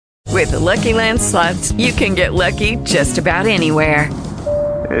With the Lucky Land Slots, you can get lucky just about anywhere.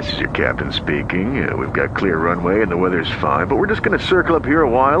 This is your captain speaking. We've got clear runway and the weather's fine, but we're just going to circle up here a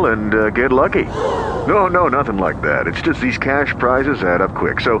while and get lucky. No, nothing like that. It's just these cash prizes add up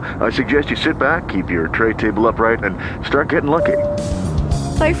quick. So I suggest you sit back, keep your tray table upright, and start getting lucky.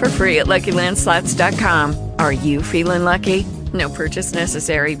 Play for free at LuckyLandSlots.com. Are you feeling lucky? No purchase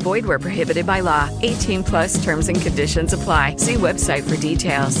necessary. Void where prohibited by law. 18 plus terms and conditions apply. See website for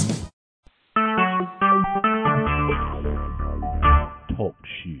details. Talk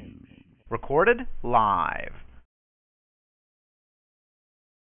shoes. Recorded live.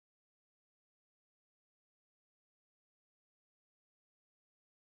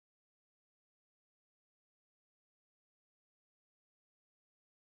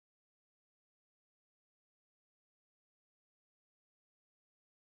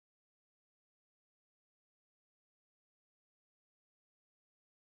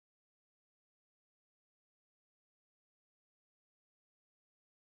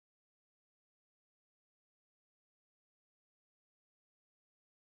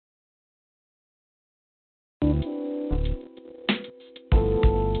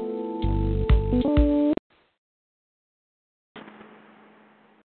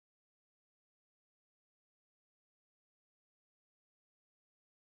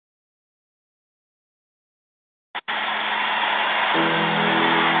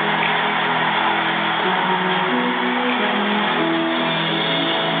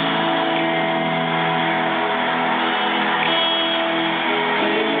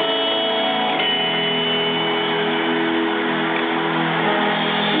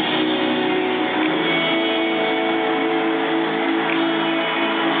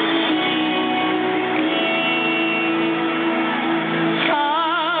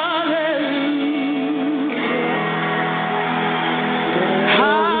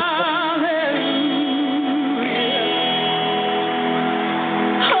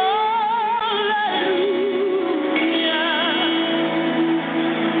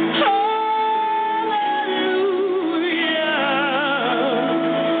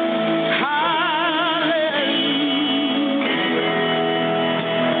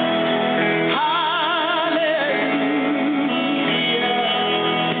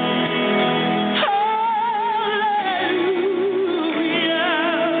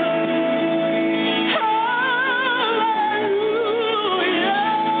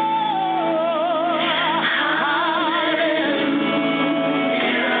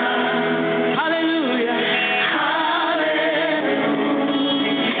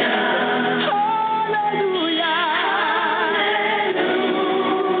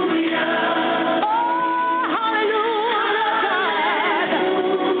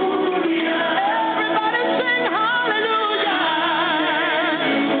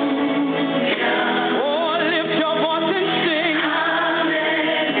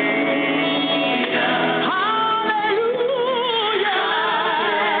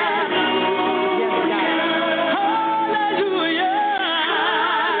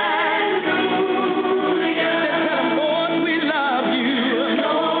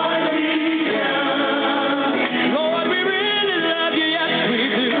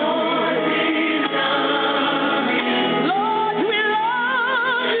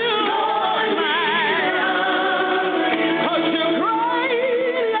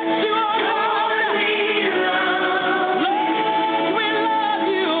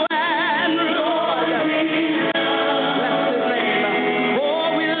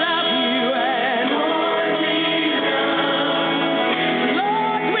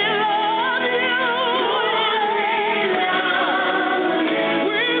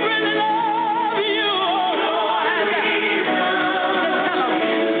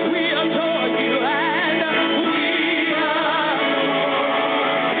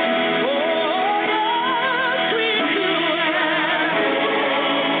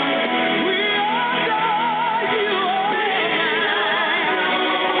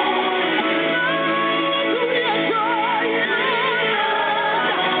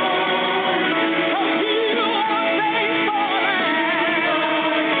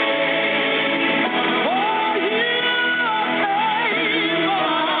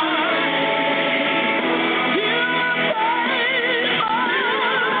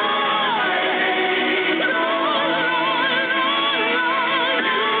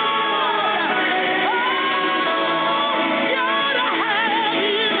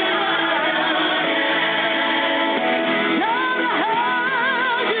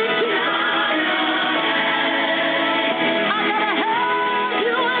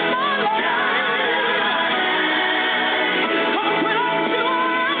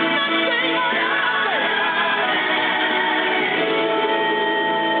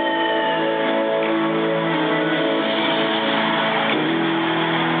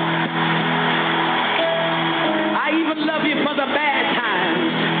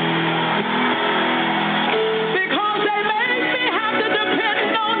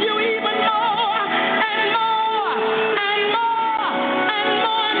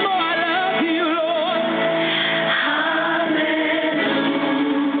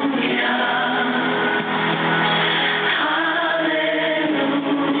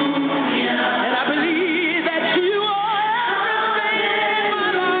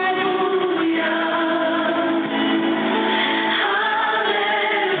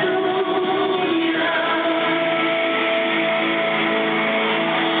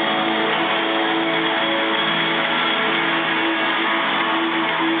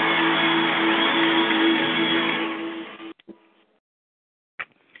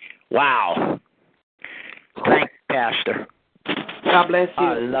 Wow. Thank you, Pastor. God bless you.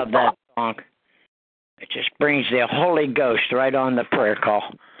 I love that song. It just brings the Holy Ghost right on the prayer call.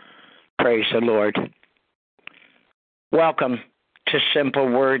 Praise the Lord. Welcome to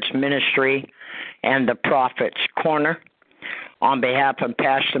Simple Words Ministry and the Prophet's Corner. On behalf of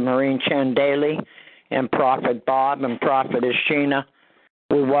Pastor Maureen Chandeli and Prophet Bob and Prophetess Gina,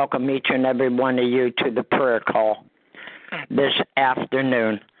 we welcome each and every one of you to the prayer call this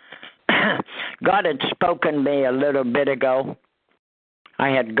afternoon. God had spoken to me a little bit ago. I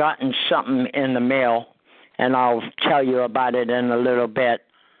had gotten something in the mail, and I'll tell you about it in a little bit.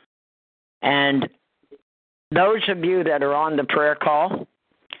 And those of you that are on the prayer call,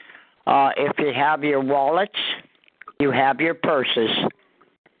 if you have your wallets, you have your purses,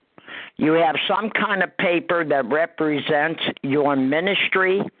 you have some kind of paper that represents your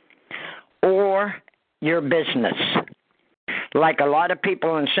ministry or your business. Like a lot of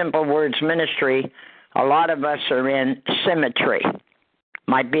people in Simple Words Ministry, a lot of us are in Symmetry.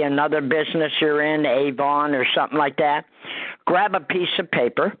 Might be another business you're in, Avon or something like that. Grab a piece of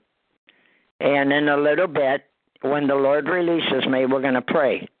paper, and in a little bit, when the Lord releases me, we're going to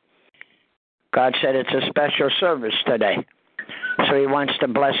pray. God said it's a special service today, so he wants to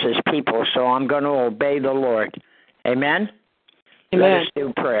bless his people, so I'm going to obey the Lord. Amen? Amen. Let us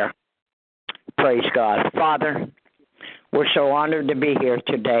do prayer. Praise God. Father, we're so honored to be here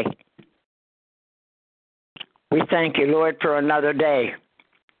today. We thank you, Lord, for another day.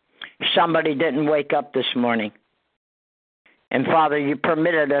 Somebody didn't wake up this morning. And, Father, you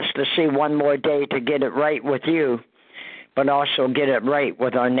permitted us to see one more day to get it right with you, but also get it right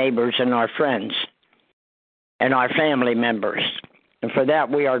with our neighbors and our friends and our family members. And for that,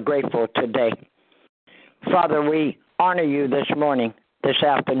 we are grateful today. Father, we honor you this morning, this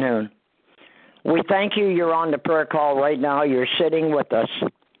afternoon. We thank you you're on the prayer call right now. You're sitting with us,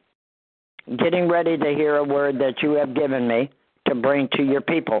 getting ready to hear a word that you have given me to bring to your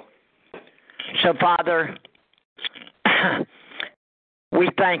people. So, Father, we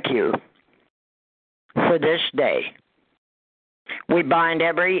thank you for this day. We bind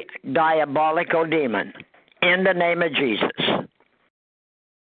every diabolical demon in the name of Jesus.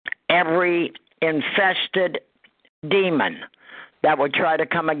 Every infested demon that would try to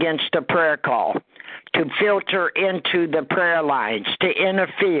come against the prayer call, to filter into the prayer lines, to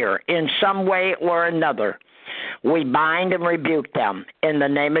interfere in some way or another, we bind and rebuke them in the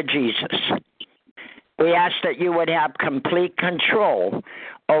name of Jesus. We ask that you would have complete control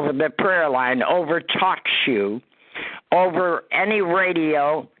over the prayer line, over TalkShoe, over any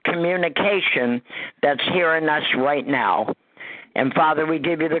radio communication that's hearing us right now. And, Father, we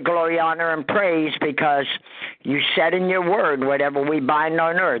give you the glory, honor, and praise because you said in your word, whatever we bind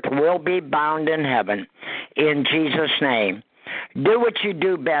on earth will be bound in heaven. In Jesus' name. Do what you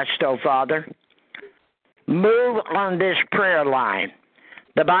do best, oh Father. Move on this prayer line.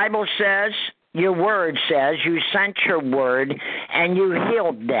 The Bible says, your word says, you sent your word and you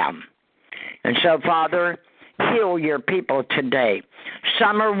healed them. And so, Father, heal your people today.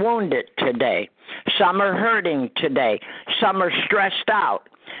 Some are wounded today. Some are hurting today. Some are stressed out.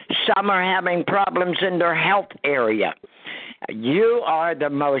 Some are having problems in their health area. You are the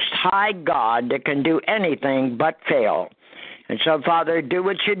most high God that can do anything but fail. And so, Father, do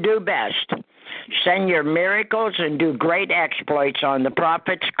what you do best. Send your miracles and do great exploits on the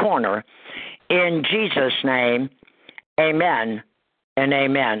Prophet's Corner. In Jesus' name, amen and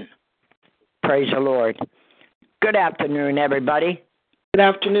amen. Praise the Lord. Good afternoon, everybody. Good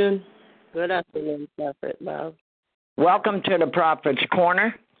afternoon. Good afternoon, Prophet Bob. Welcome to the Prophet's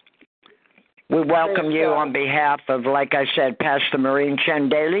Corner. We welcome you on behalf of, like I said, Pastor Maureen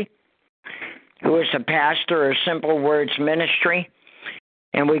Chandeli, who is a pastor of Simple Words Ministry,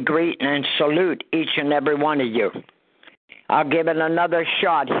 and we greet and salute each and every one of you. I'll give it another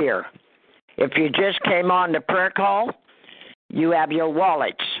shot here. If you just came on the prayer call, you have your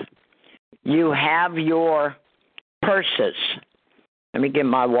wallets. You have your purses. Let me get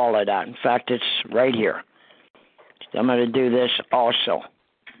my wallet out. In fact, it's right here. I'm going to do this also.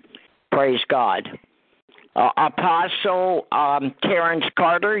 Praise God. Apostle Terrence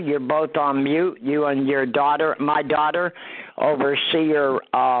Carter, you're both on mute. You and your daughter, my daughter, overseer,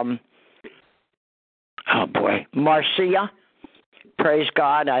 Marcia. Praise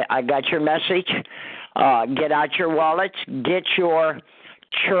God. I got your message. Get out your wallets. Get your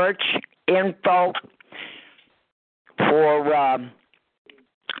church info for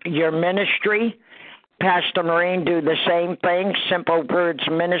your ministry. Pastor Maureen, do the same thing. Simple Words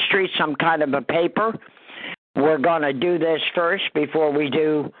Ministry, some kind of a paper. We're going to do this first before we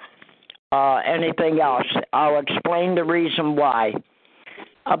do anything else. I'll explain the reason why.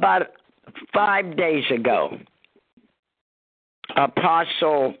 About 5 days ago,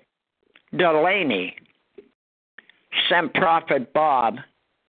 Apostle Delaney sent Prophet Bob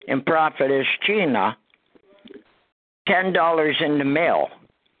and Prophetess Gina $10 in the mail.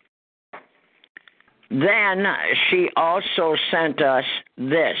 Then she also sent us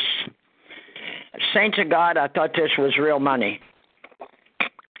this. Saints of God, I thought this was real money.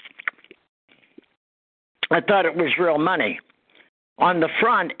 I thought it was real money. On the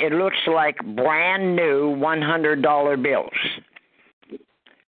front, it looks like brand new $100 bills.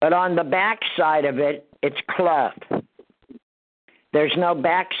 But on the back side of it, it's cloth. There's no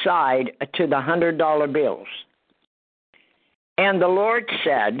back side to the $100 bills. And the Lord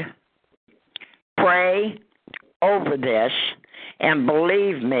said, pray over this and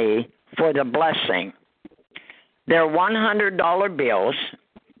believe me for the blessing. They're $100 bills.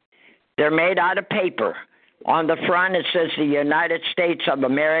 They're made out of paper. On the front, it says the United States of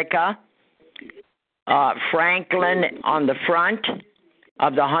America. Franklin on the front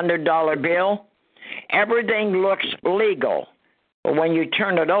of the $100 bill. Everything looks legal. But when you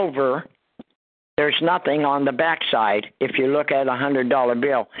turn it over, there's nothing on the backside if you look at a $100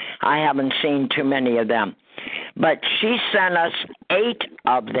 bill. I haven't seen too many of them. But she sent us 8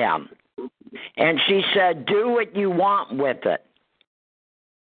 of them. And she said, do what you want with it.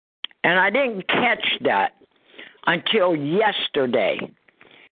 And I didn't catch that until yesterday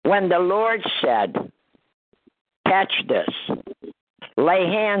when the Lord said, catch this, lay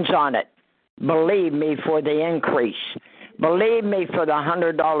hands on it, believe me for the increase, believe me for the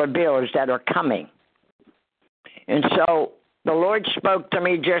 $100 bills that are coming. And so the Lord spoke to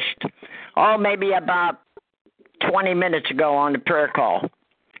me just, maybe about 20 minutes ago on the prayer call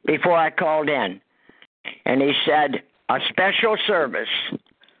before I called in. And he said, a special service.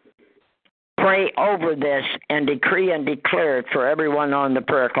 Pray over this and decree and declare it for everyone on the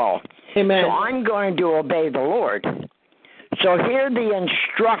prayer call. Amen. So I'm going to obey the Lord. So hear the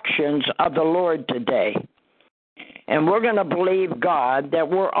instructions of the Lord today. And we're going to believe God that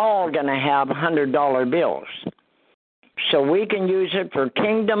we're all going to have $100 bills. So we can use it for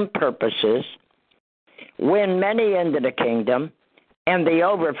kingdom purposes, win many into the kingdom, and the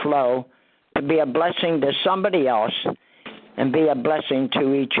overflow to be a blessing to somebody else and be a blessing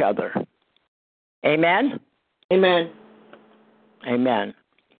to each other. Amen? Amen. Amen.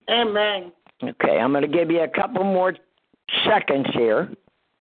 Amen. Okay, I'm going to give you a couple more seconds here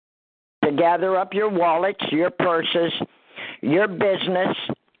to gather up your wallets, your purses, your business,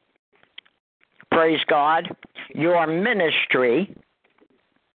 praise God, your ministry,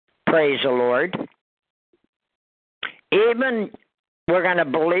 praise the Lord. Even we're going to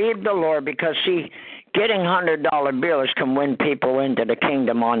believe the Lord because, see, getting $100 bills can win people into the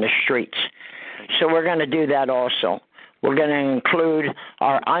kingdom on the streets. So we're going to do that also. We're going to include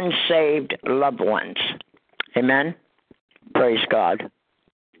our unsaved loved ones. Amen? Praise God.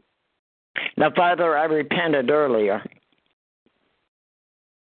 Now, Father, I repented earlier.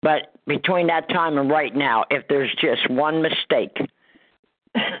 But between that time and right now, if there's just one mistake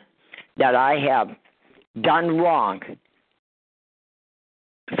that I have done wrong,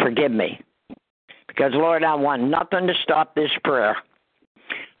 forgive me. Because, Lord, I want nothing to stop this prayer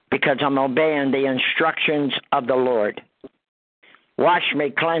because I'm obeying the instructions of the Lord. Wash me,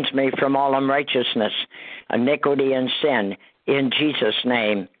 cleanse me from all unrighteousness, iniquity, and sin. In Jesus'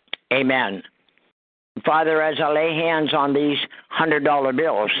 name, amen. Father, as I lay hands on these $100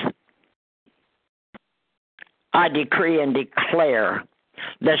 bills, I decree and declare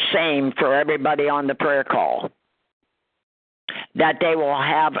the same for everybody on the prayer call, that they will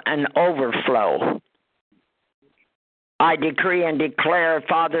have an overflow. I decree and declare,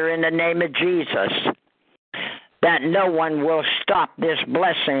 Father, in the name of Jesus, that no one will stop this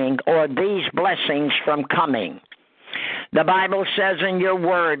blessing or these blessings from coming. The Bible says in your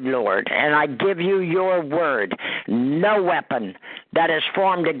word, Lord, and I give you your word, no weapon that is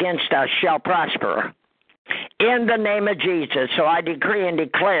formed against us shall prosper. In the name of Jesus, so I decree and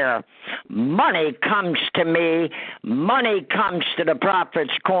declare, money comes to me, money comes to the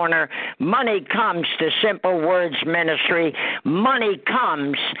Prophet's Corner, money comes to Simple Words Ministry, money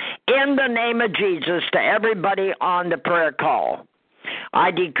comes in the name of Jesus to everybody on the prayer call.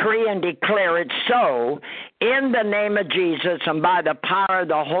 I decree and declare it so in the name of Jesus and by the power of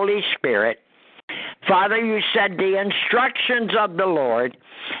the Holy Spirit. Father, you said the instructions of the Lord,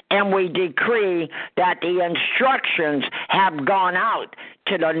 and we decree that the instructions have gone out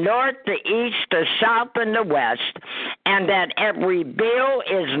to the north, the east, the south, and the west, and that every bill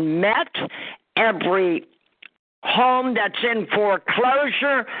is met, every home that's in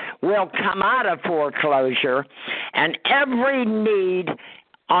foreclosure will come out of foreclosure, and every need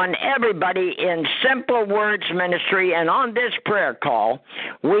on everybody in Simple Words Ministry and on this prayer call,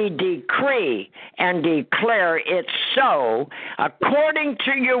 we decree and declare it so according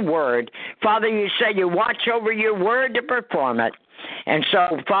to your word. Father, you say you watch over your word to perform it. And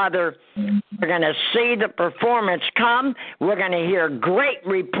so, Father, we're going to see the performance come. We're going to hear great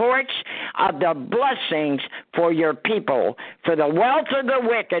reports of the blessings for your people. For the wealth of the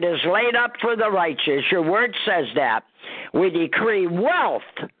wicked is laid up for the righteous. Your word says that. We decree wealth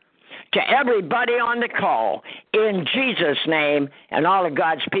to everybody on the call in Jesus' name. And all of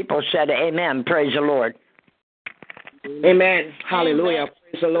God's people said amen. Praise the Lord. Amen. Hallelujah.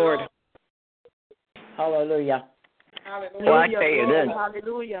 Praise the Lord. Hallelujah. Hallelujah. Well, I tell you this,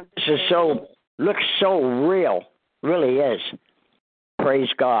 Hallelujah. this is looks so real. Really is. Praise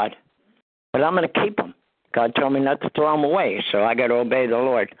God. But I'm going to keep them. God told me not to throw them away, so I got to obey the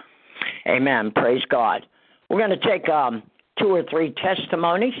Lord. Amen. Praise God. We're going to take 2 or 3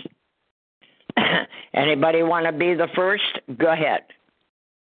 testimonies. Anybody want to be the first? Go ahead.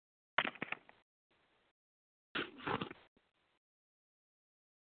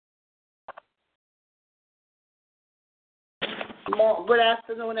 Good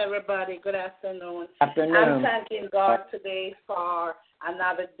afternoon, everybody. Good afternoon. Afternoon. I'm thanking God today for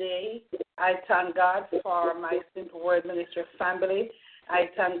another day. I thank God for my Simple Word Ministry family. I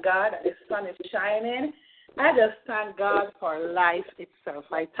thank God that the sun is shining. I just thank God for life itself.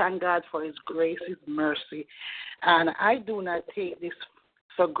 I thank God for His grace, His mercy. And I do not take this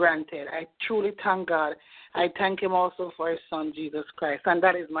for granted. I truly thank God. I thank Him also for His Son, Jesus Christ. And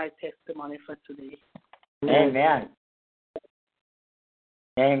that is my testimony for today. Amen.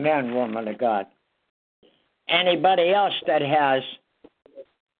 Amen, woman of God. Anybody else that has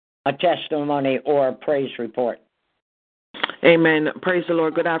a testimony or a praise report? Amen. Praise the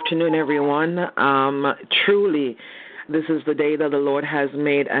Lord. Good afternoon, everyone. Truly, this is the day that the Lord has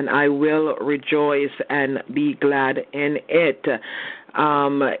made, and I will rejoice and be glad in it.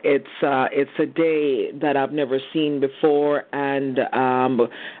 It's a day that I've never seen before, and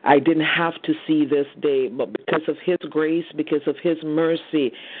I didn't have to see this day, but because of His grace, because of His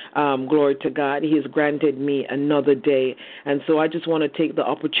mercy, glory to God, He has granted me another day. And so I just want to take the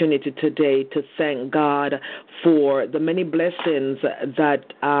opportunity today to thank God for the many blessings that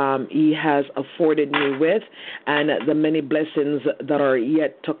He has afforded me with, and the many blessings that are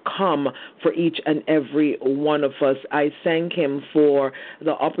yet to come for each and every one of us. I thank Him for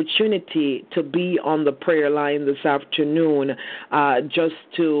the opportunity to be on the prayer line this afternoon, just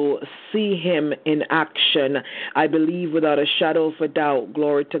to see Him in action. I believe without a shadow of a doubt,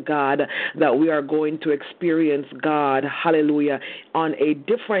 glory to God, that we are going to experience God, hallelujah, on a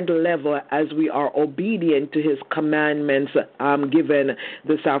different level as we are obedient to His commandments given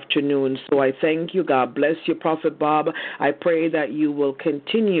this afternoon. So I thank you. God bless you, Prophet Bob. I pray that you will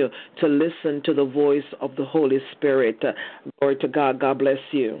continue to listen to the voice of the Holy Spirit. Glory to God. God bless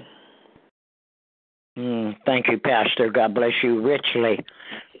you. Thank you, Pastor. God bless you richly.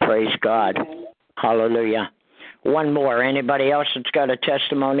 Praise God. Hallelujah. One more. Anybody else that's got a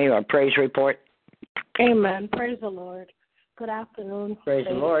testimony or praise report? Amen. Praise the Lord. Good afternoon. Praise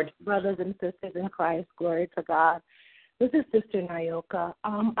the Lord. Brothers and sisters in Christ. Glory to God. This is Sister Nyoka.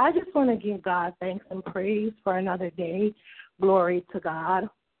 I just want to give God thanks and praise for another day. Glory to God.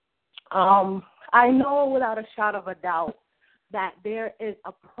 I know without a shadow of a doubt that there is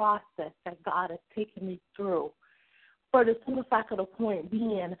a process that God has taken me through. For the simple fact of the point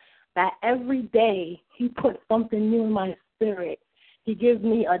being that every day He puts something new in my spirit. He gives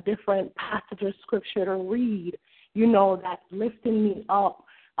me a different passage of scripture to read, that's lifting me up,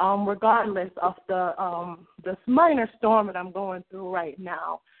 regardless of the minor storm that I'm going through right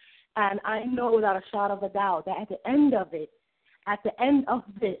now. And I know without a shadow of a doubt that at the end of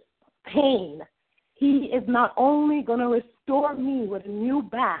this pain, He is not only going to restore me with a new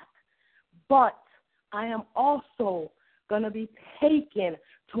back, but I am also going to be taken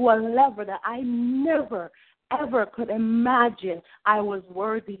to a level that I never, ever could imagine I was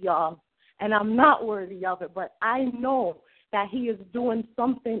worthy of. And I'm not worthy of it, but I know that He is doing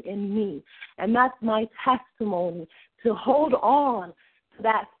something in me. And that's my testimony, to hold on to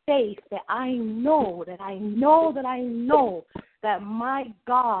that faith that I know that my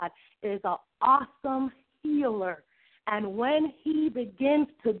God is an awesome healer. And when He begins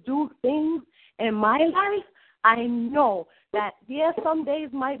to do things in my life, I know that, some days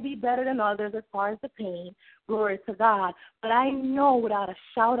might be better than others as far as the pain, glory to God, but I know without a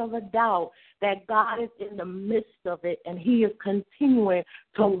shadow of a doubt that God is in the midst of it and He is continuing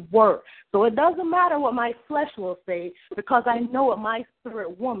to work. So it doesn't matter what my flesh will say, because I know what my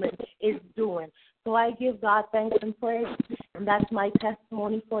spirit woman is doing. So I give God thanks and praise, and that's my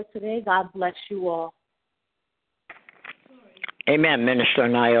testimony for today. God bless you all. Amen, Minister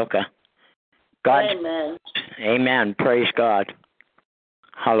Nyoka. God, Amen. Amen. Praise God.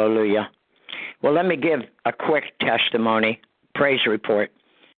 Hallelujah. Well, let me give a quick testimony, praise report,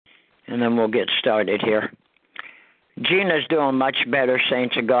 and then we'll get started here. Gina's doing much better,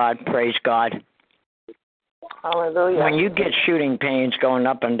 saints of God. Praise God. Hallelujah. When you get shooting pains going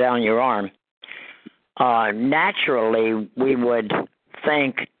up and down your arm, naturally we would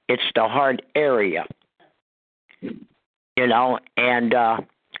think it's the heart area, and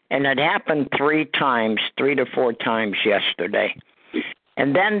it happened 3 to 4 times yesterday.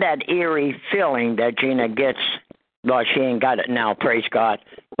 And then that eerie feeling that Gina gets, well, she ain't got it now, praise God,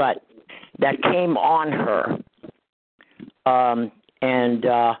 but that came on her and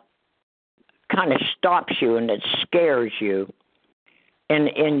kind of stops you and it scares you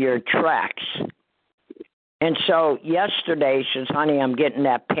in your tracks. And so yesterday she says, honey, I'm getting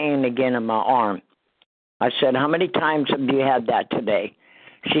that pain again in my arm. I said, how many times have you had that today?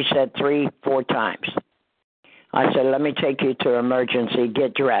 She said 3, 4 times. I said, let me take you to emergency,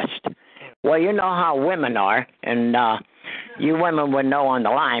 get dressed. Well, you know how women are, and you women would know on the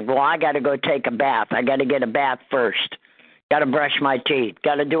line. Well, I got to go take a bath. I got to get a bath first. Got to brush my teeth.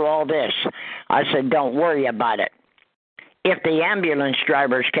 Got to do all this. I said, don't worry about it. If the ambulance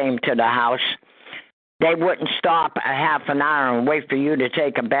drivers came to the house, they wouldn't stop a half an hour and wait for you to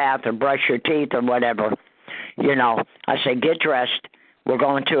take a bath or brush your teeth or whatever. I said, get dressed. We're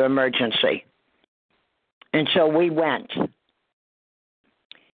going to emergency. And so we went.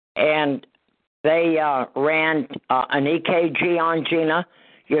 And they ran an EKG on Gina.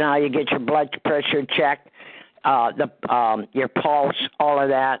 You know how you get your blood pressure checked, your pulse, all of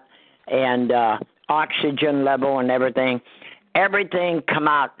that, and oxygen level and everything. Everything come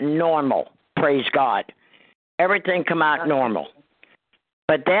out normal, praise God. Everything come out normal.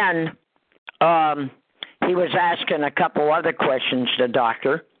 But then he was asking a couple other questions, the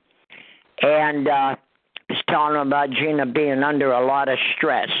doctor, and he's telling him about Gina being under a lot of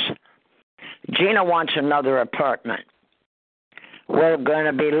stress. Gina wants another apartment. We're going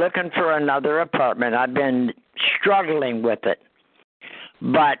to be looking for another apartment. I've been struggling with it,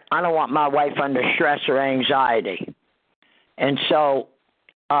 but I don't want my wife under stress or anxiety. And so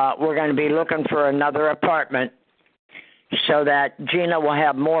we're going to be looking for another apartment so that Gina will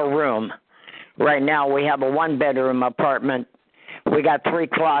have more room. Right now we have a 1-bedroom apartment. We got 3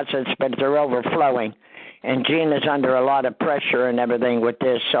 closets, but they're overflowing. And Gina's under a lot of pressure and everything with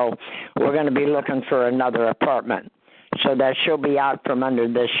this, so we're going to be looking for another apartment so that she'll be out from under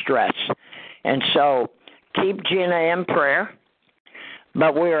this stress. And so keep Gina in prayer,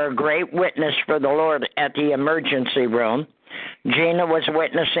 but we are a great witness for the Lord at the emergency room. Gina was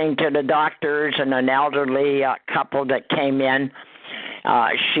witnessing to the doctors and an elderly couple that came in.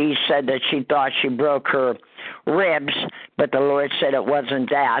 She said that she thought she broke her ribs, but the Lord said it wasn't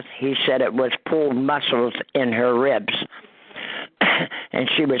that. He said it was pulled muscles in her ribs. And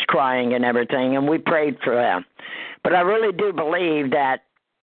she was crying and everything, and we prayed for them. But I really do believe that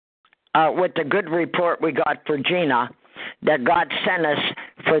with the good report we got for Gina, that God sent us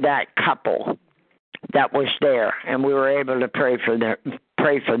for that couple that was there, and we were able to pray for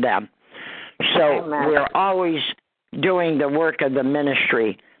them. So Amen. We're always doing the work of the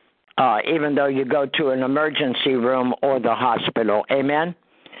ministry, even though you go to an emergency room or the hospital. Amen?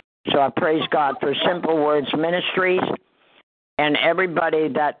 So I praise God for Simple Words Ministries and everybody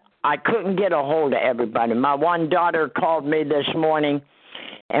that I couldn't get a hold of everybody. My one daughter called me this morning,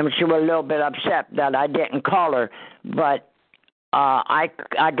 and she was a little bit upset that I didn't call her. But I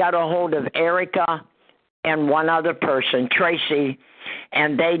got a hold of Erica and one other person, Tracy,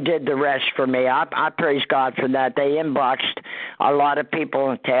 and they did the rest for me. I praise God for that. They inboxed a lot of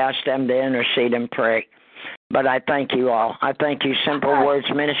people to ask them to intercede and pray. But I thank you all. I thank you, Simple Words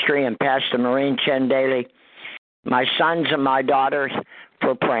Ministry and Pastor Maureen Chen Daly, my sons and my daughters,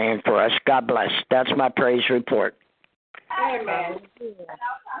 for praying for us. God bless. That's my praise report. Amen.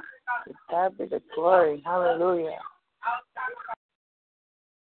 God be the glory. Hallelujah.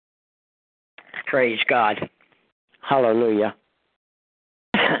 Praise God. Hallelujah.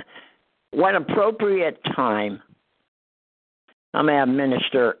 What appropriate time. I'm going to have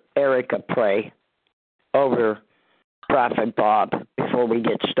Minister Erica pray over Prophet Bob before we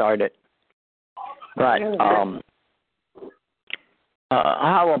get started. But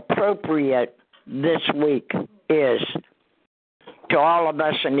how appropriate this week is to all of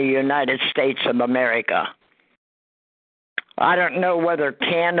us in the United States of America. I don't know whether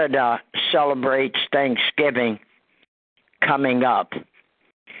Canada celebrates Thanksgiving coming up,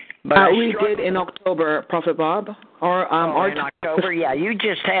 But we did in October, Prophet Bob. In October? Yeah, you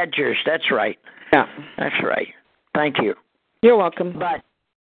just had yours. That's right. Yeah. That's right. Thank you. You're welcome.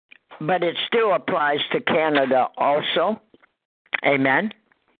 But it still applies to Canada also. Amen.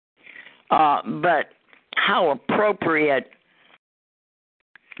 But how appropriate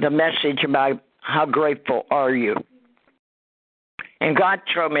the message about how grateful are you? And God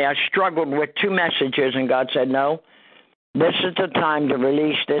told me I struggled with two messages, and God said, no, this is the time to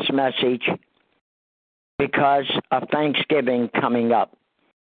release this message because of Thanksgiving coming up.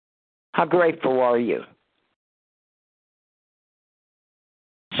 How grateful are you?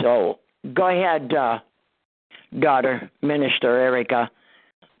 So go ahead, daughter, Minister Erica,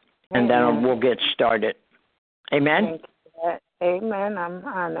 and then we'll get started. Amen? Amen. I'm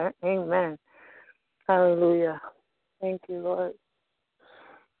honored. Amen. Hallelujah. Thank you, Lord.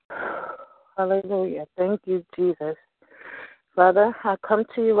 Hallelujah. Thank you, Jesus. Father, I come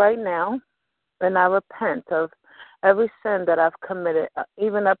to you right now, and I repent of every sin that I've committed,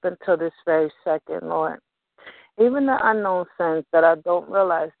 even up until this very second, Lord. Even the unknown sins that I didn't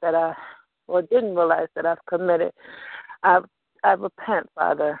realize that I've committed. I repent,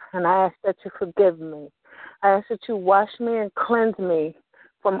 Father, and I ask that you forgive me. I ask that you wash me and cleanse me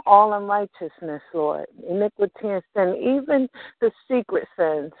from all unrighteousness, Lord, iniquity and sin, even the secret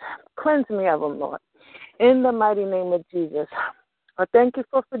sins. Cleanse me of them, Lord. In the mighty name of Jesus, I thank you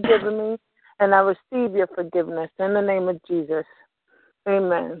for forgiving me, and I receive your forgiveness in the name of Jesus.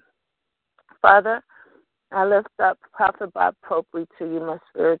 Amen. Father, I lift up Prophet Bob Propri to you, my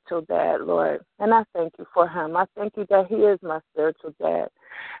spiritual dad, Lord, and I thank you for him. I thank you that he is my spiritual dad.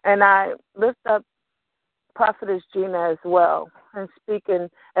 And I lift up Prophetess Gina as well, and speaking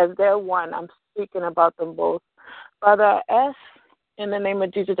as their one, I'm speaking about them both. Father, I ask in the name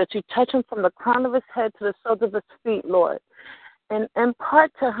of Jesus that you touch him from the crown of his head to the soles of his feet, Lord, and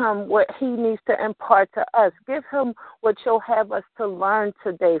impart to him what he needs to impart to us. Give him what you'll have us to learn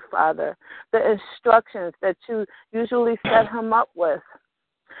today, Father, the instructions that you usually set him up with.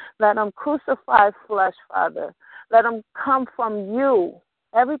 Let him crucify flesh, Father. Let him come from you,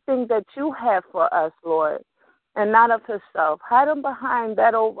 everything that you have for us, Lord, and not of himself. Hide him behind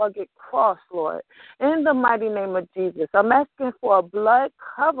that old rugged cross, Lord. In the mighty name of Jesus, I'm asking for a blood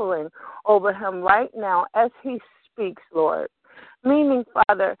covering over him right now as he speaks, Lord. Meaning,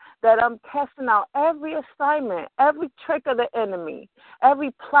 Father, that I'm casting out every assignment, every trick of the enemy,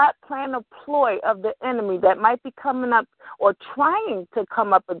 every plot, plan, or ploy of the enemy that might be coming up or trying to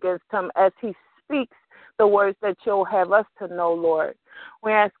come up against him as he speaks the words that you'll have us to know, Lord.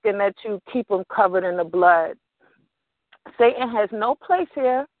 We're asking that you keep him covered in the blood. Satan has no place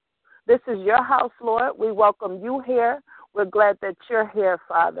here. This is your house, Lord. We welcome you here. We're glad that you're here,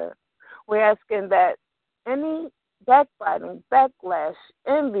 Father. We're asking that any backbiting, backlash,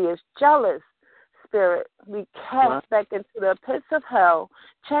 envious, jealous spirit we cast back into the pits of hell,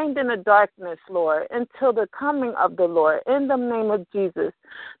 chained in the darkness, Lord, until the coming of the Lord. In the name of Jesus,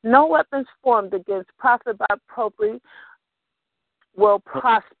 no weapons formed against Prophet Bob Propri will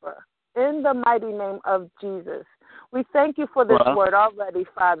prosper. In the mighty name of Jesus, we thank you for this word already,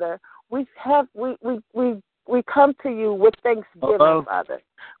 Father. We come to you with thanksgiving, Father,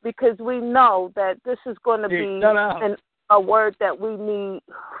 because we know that this is going to be a word that we need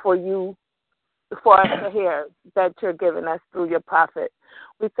for you, for us to hear, that you're giving us through your prophet.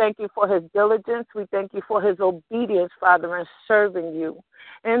 We thank you for his diligence. We thank you for his obedience, Father, in serving you.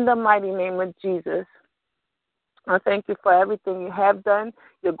 In the mighty name of Jesus, I thank you for everything you have done,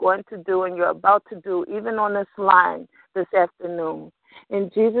 you're going to do, and you're about to do, even on this line this afternoon.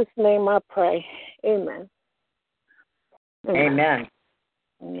 In Jesus' name I pray. Amen. Amen.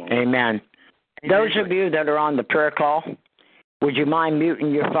 Amen. Amen. Those of you that are on the prayer call, would you mind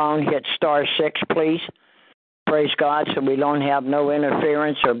muting your phone? Hit *6, please. Praise God, so we don't have no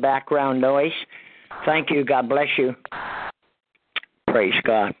interference or background noise. Thank you. God bless you. Praise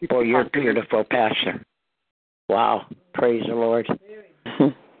God. Boy, you're a beautiful pastor. Wow. Praise the Lord.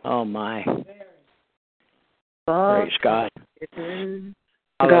 Oh, my. Praise God.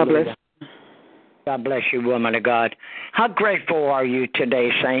 God bless. God bless you, woman of God. How grateful are you today,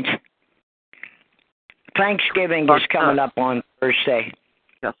 saints? Thanksgiving is coming up on Thursday.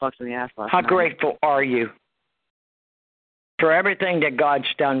 How grateful are you for everything that God's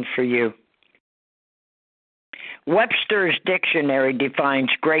done for you? Webster's Dictionary defines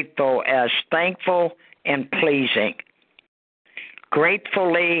grateful as thankful and pleasing,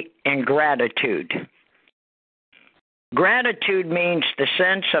 gratefully and gratitude. Gratitude means the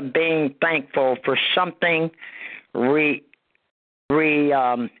sense of being thankful for something,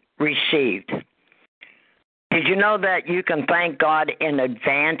 received. Did you know that you can thank God in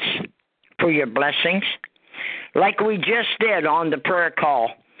advance for your blessings? Like we just did on the prayer call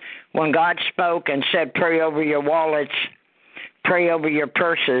when God spoke and said, pray over your wallets, pray over your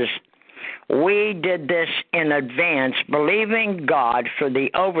purses. We did this in advance, believing God for the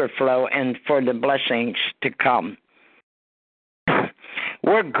overflow and for the blessings to come.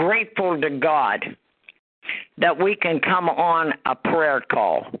 We're grateful to God that we can come on a prayer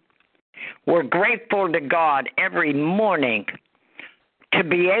call. We're grateful to God every morning to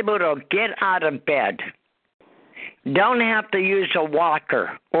be able to get out of bed. Don't have to use a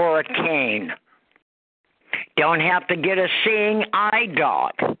walker or a cane. Don't have to get a seeing eye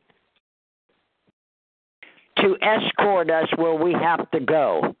dog to escort us where we have to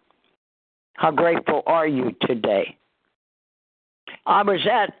go. How grateful are you today? I was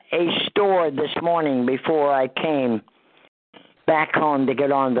at a store this morning before I came back home to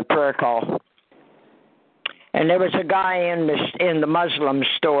get on the prayer call. And there was a guy in the Muslim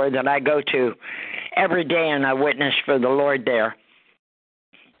store that I go to every day, and I witness for the Lord there.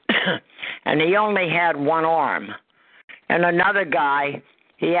 And he only had one arm. And another guy,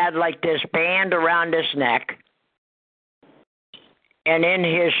 he had like this band around his neck, and in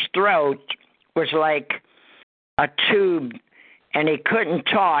his throat was like a tube, and he couldn't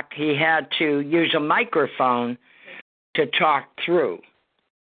talk. He had to use a microphone to talk through.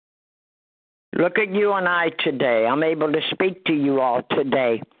 Look at you and I today. I'm able to speak to you all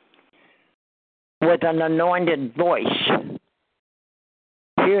today with an anointed voice.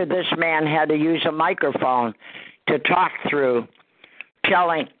 Here, this man had to use a microphone to talk through,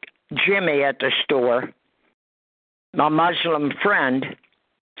 telling Jimmy at the store, my Muslim friend,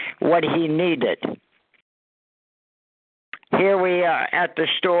 what he needed. Here we are at the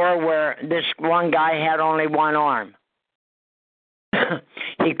store where this one guy had only one arm.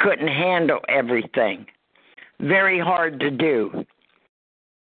 He couldn't handle everything. Very hard to do.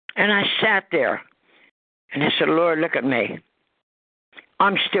 And I sat there, and I said, Lord, look at me.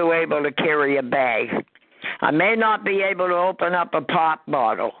 I'm still able to carry a bag. I may not be able to open up a pop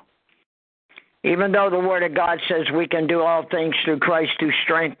bottle, even though the Word of God says we can do all things through Christ who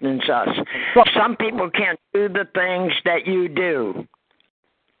strengthens us. Some people can't do the things that you do.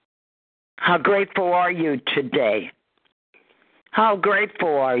 How grateful are you today? How grateful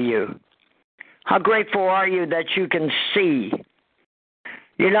are you? How grateful are you that you can see?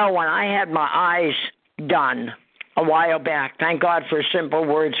 You know, when I had my eyes done a while back, thank God for Simple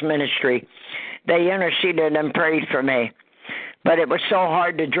Words Ministry, they interceded and prayed for me. But it was so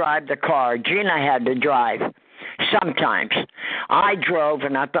hard to drive the car. Gina had to drive sometimes. I drove,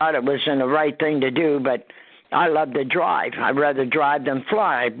 and I thought it was the right thing to do, but I love to drive. I'd rather drive than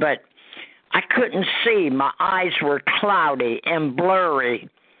fly. But I couldn't see. My eyes were cloudy and blurry,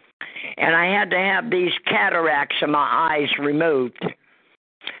 and I had to have these cataracts in my eyes removed.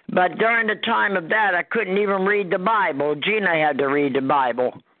 But during the time of that, I couldn't even read the Bible. Gina had to read the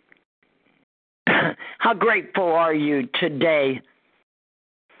Bible. How grateful are you today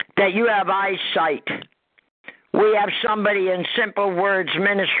that you have eyesight? We have somebody in Simple Words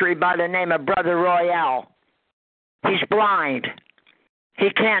Ministry by the name of Brother Royale. He's blind. He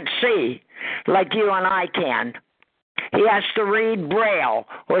can't see like you and I can. He has to read Braille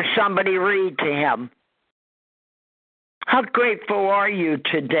or somebody read to him. How grateful are you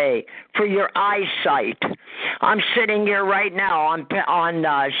today for your eyesight? I'm sitting here right now on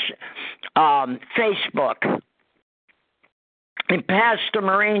Facebook, and Pastor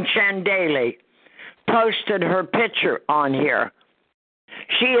Maureen Chandali posted her picture on here.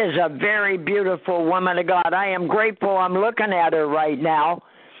 She is a very beautiful woman of God. I am grateful I'm looking at her right now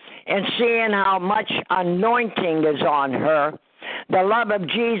and seeing how much anointing is on her. The love of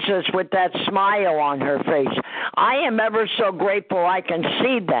Jesus with that smile on her face. I am ever so grateful I can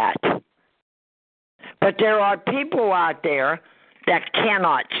see that. But there are people out there that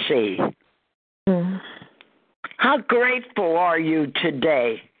cannot see. How grateful are you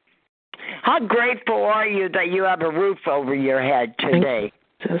today? How grateful are you that you have a roof over your head today?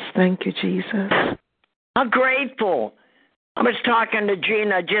 Thank you, Jesus. How grateful. I was talking to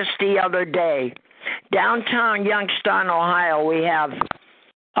Gina just the other day. Downtown Youngstown, Ohio, we have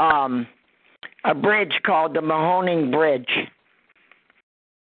a bridge called the Mahoning Bridge.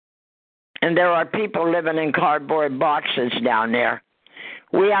 And there are people living in cardboard boxes down there.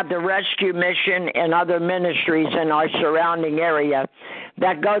 We have the Rescue Mission and other ministries in our surrounding area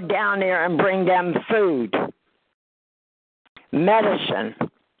that go down there and bring them food, medicine.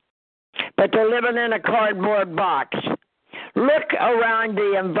 But they're living in a cardboard box. Look around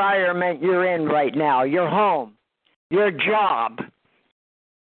the environment you're in right now, your home, your job.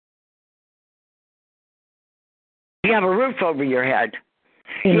 You have a roof over your head.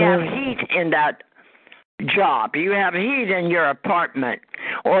 You have heat in that job. You have heat in your apartment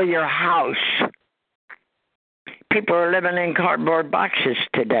or your house. People are living in cardboard boxes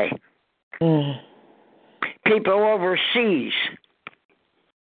today. People overseas,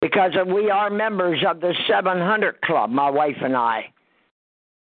 because we are members of the 700 Club, my wife and I.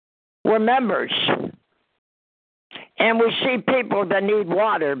 We're members. And we see people that need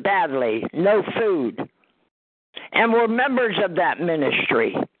water badly, no food. And we're members of that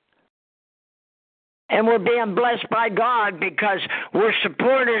ministry. And we're being blessed by God because we're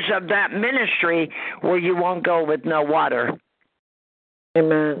supporters of that ministry where you won't go with no water.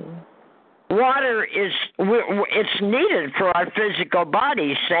 Amen. Water it's needed for our physical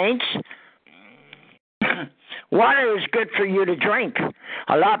bodies, saints. Water is good for you to drink.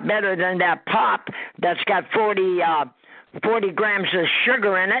 A lot better than that pop that's got 40 grams of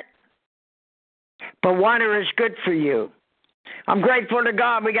sugar in it. But water is good for you. I'm grateful to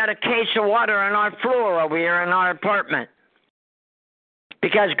God we got a case of water on our floor over here in our apartment.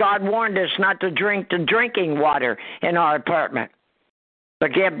 Because God warned us not to drink the drinking water in our apartment,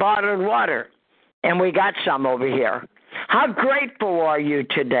 but get bottled water. And we got some over here. How grateful are you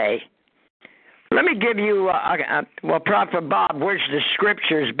today? Let me give you, Prophet Bob, where's the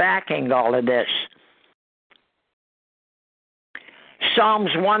scriptures backing all of this?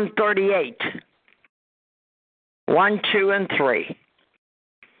 Psalms 138. 1, 2, and 3.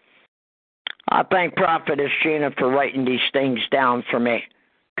 I thank Prophetess Gina for writing these things down for me,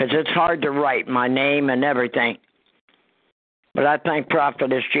 because it's hard to write my name and everything. But I thank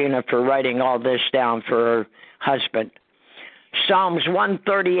Prophetess Gina for writing all this down for her husband. Psalms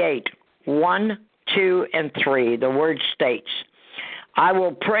 138, 1, 2, and 3. The word states, I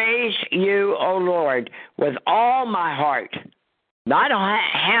will praise you, O Lord, with all my heart. Not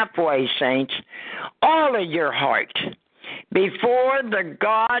halfway, saints, all of your heart, before the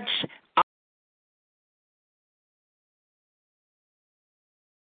gods.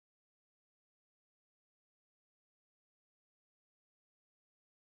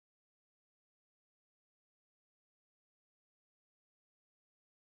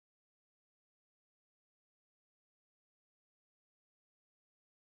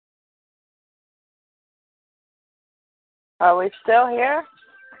 Are we still here?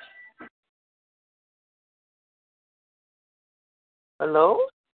 Hello?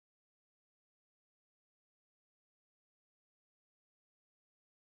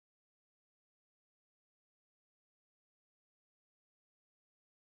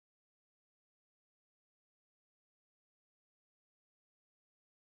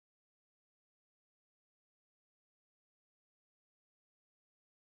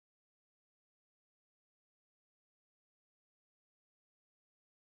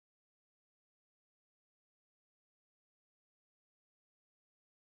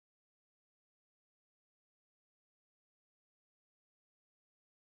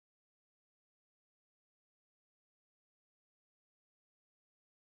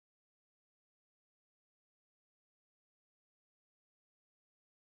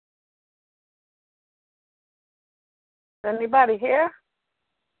 Anybody here?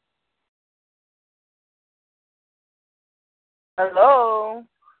 Hello?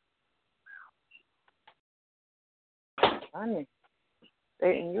 Honey,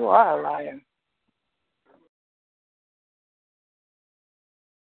 Satan, you are a liar.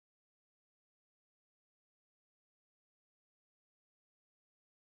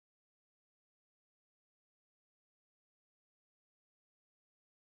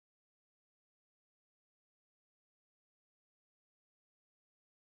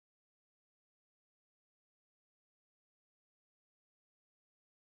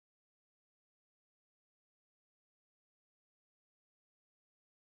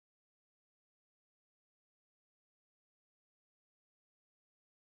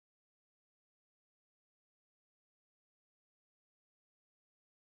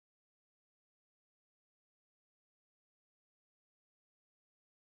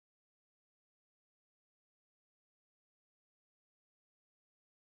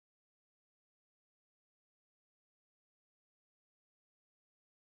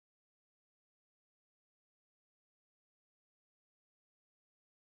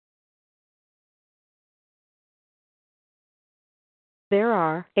 There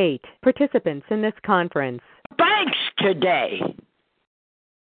are 8 participants in this conference. Thanks today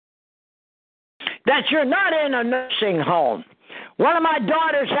that you're not in a nursing home. One of my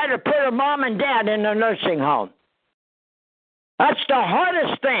daughters had to put her mom and dad in a nursing home. That's the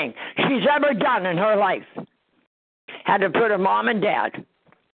hardest thing she's ever done in her life. Had to put her mom and dad.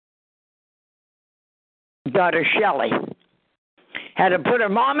 daughter Shelley, had to put her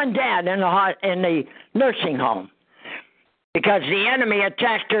mom and dad in the nursing home because the enemy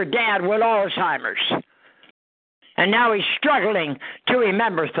attacked her dad with Alzheimer's. And now he's struggling to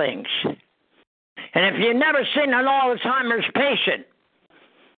remember things. And if you've never seen an Alzheimer's patient,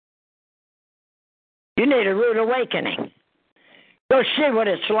 you need a rude awakening. Go see what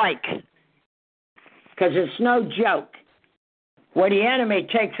it's like. Because it's no joke where the enemy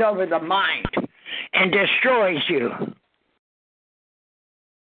takes over the mind and destroys you.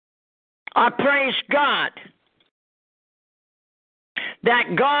 I praise God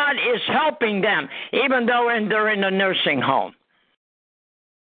that God is helping them, even though they're in a nursing home.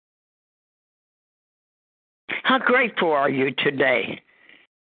 How grateful are you today?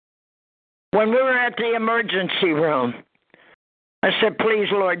 When we were at the emergency room, I said, please,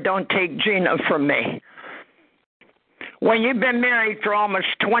 Lord, don't take Gina from me. When you've been married for almost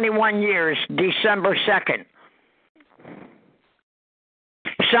 21 years, December 2nd,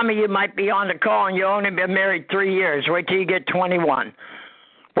 some of you might be on the call and you've only been married 3 years. Wait till you get 21.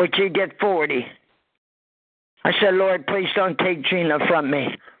 Wait till you get 40. I said, Lord, please don't take Gina from me.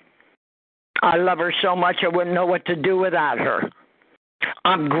 I love her so much I wouldn't know what to do without her.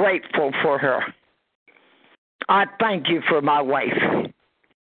 I'm grateful for her. I thank you for my wife.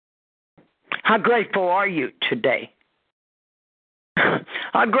 How grateful are you today?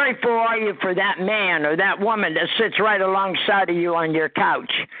 How grateful are you for that man or that woman that sits right alongside of you on your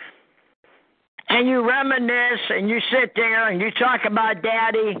couch? And you reminisce and you sit there and you talk about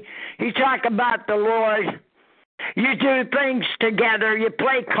Daddy. You talk about the Lord. You do things together. You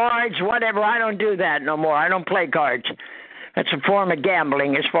play cards, whatever. I don't do that no more. I don't play cards. That's a form of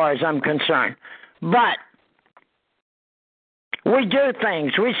gambling as far as I'm concerned. But we do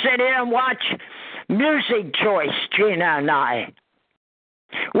things. We sit here and watch Music Choice, Gina and I,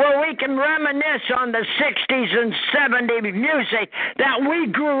 where we can reminisce on the 60s and 70s music that we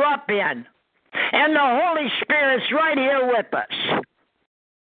grew up in. And the Holy Spirit's right here with us.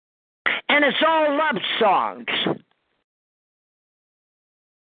 And it's all love songs.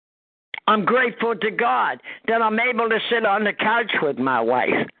 I'm grateful to God that I'm able to sit on the couch with my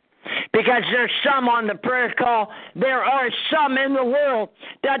wife. Because there's some on the prayer call, there are some in the world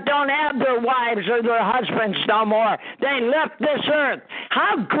that don't have their wives or their husbands no more. They left this earth.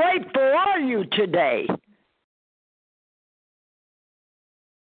 How grateful are you today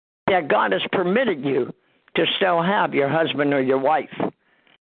that God has permitted you to still have your husband or your wife?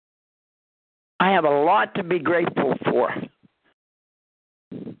 I have a lot to be grateful for.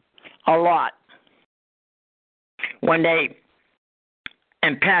 A lot. When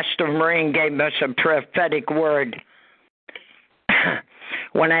Pastor Marine gave us a prophetic word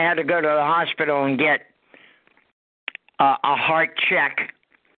when I had to go to the hospital and get a heart check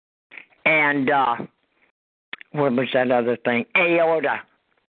and what was that other thing? Aorta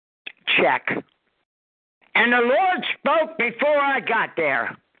check. And the Lord spoke before I got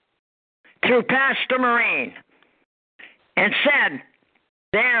there through Pastor Marine and said,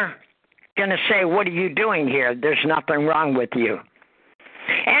 they're going to say, what are you doing here? There's nothing wrong with you.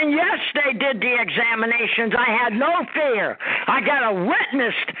 And yes, they did the examinations. I had no fear. I got a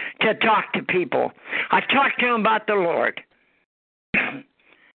witness to talk to people. I talked to them about the Lord.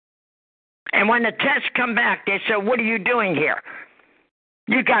 And when the tests come back, they said, what are you doing here?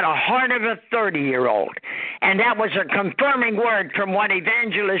 You got a heart of a 30-year-old. And that was a confirming word from what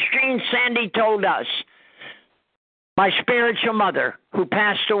Evangelist Jean Sandy told us. My spiritual mother, who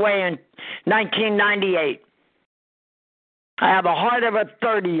passed away in 1998. I have a heart of a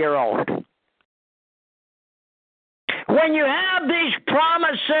 30-year-old. When you have these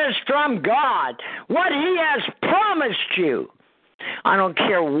promises from God, what He has promised you, I don't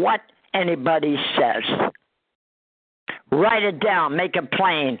care what anybody says. Write it down, make it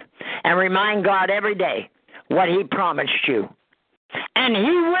plain, and remind God every day what He promised you. And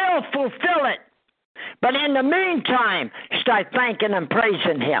He will fulfill it. But in the meantime, start thanking and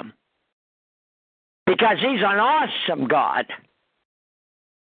praising Him. Because He's an awesome God.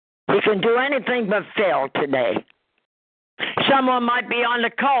 He can do anything but fail today. Someone might be on the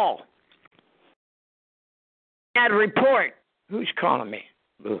call. That report. Who's calling me?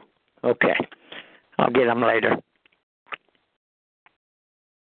 Ooh, okay. I'll get them later.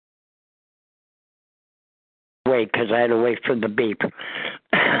 Wait, because I had to wait for the beep.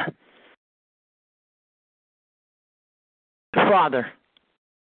 Father.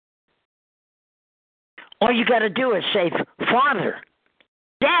 All you got to do is say, Father,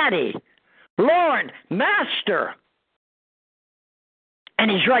 Daddy, Lord, Master. And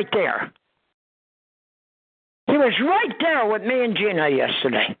He's right there. He was right there with me and Gina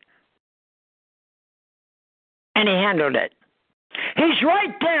yesterday. And he handled it. He's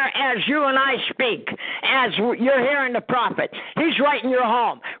right there as you and I speak, as you're hearing the prophet. He's right in your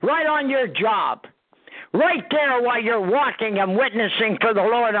home, right on your job, right there while you're walking and witnessing for the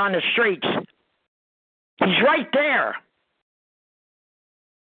Lord on the streets. He's right there.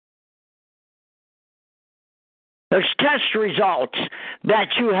 Those test results that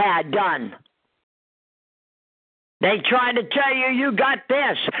you had done. They try to tell you, you got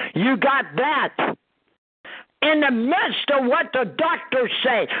this, you got that. In the midst of what the doctors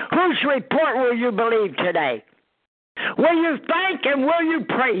say, whose report will you believe today? Will you thank and will you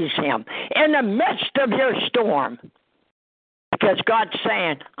praise him in the midst of your storm? Because God's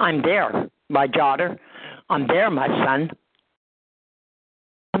saying, I'm there, my daughter. I'm there, my son.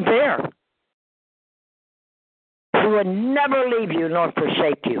 I'm there. He will never leave you nor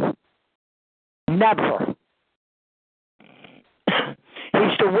forsake you. Never.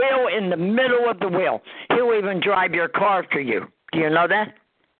 He's the wheel in the middle of the wheel. He'll even drive your car for you. Do you know that?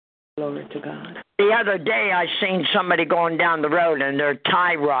 Glory to God. The other day I seen somebody going down the road and their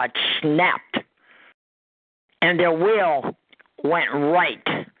tie rod snapped. And their wheel went right.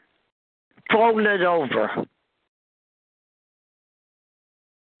 Folded over.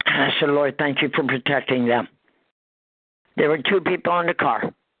 And I said, Lord, thank you for protecting them. There were 2 people in the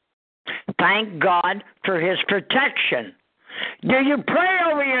car. Thank God for his protection. Do you pray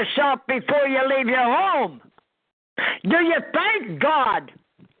over yourself before you leave your home? Do you thank God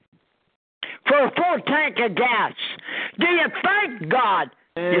for a full tank of gas? Do you thank God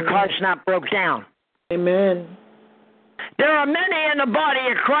your car's not broke down? Amen. There are many in the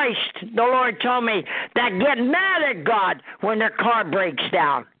body of Christ, the Lord told me, that get mad at God when their car breaks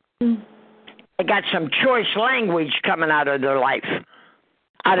down. They got some choice language coming out of their life,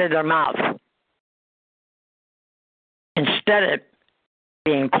 out of their mouth. Instead of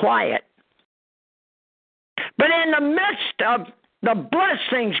being quiet. But in the midst of the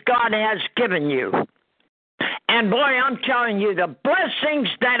blessings God has given you, and boy, I'm telling you, the blessings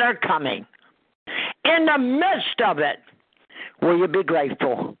that are coming, in the midst of it, will you be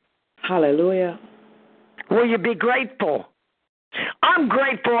grateful? Hallelujah. Will you be grateful? I'm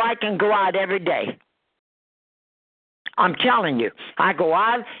grateful I can go out every day. I'm telling you, I go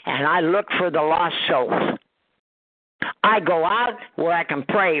out and I look for the lost souls. I go out where I can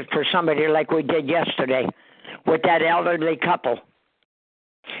pray for somebody like we did yesterday with that elderly couple.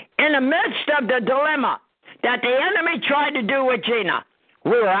 In the midst of the dilemma that the enemy tried to do with Gina,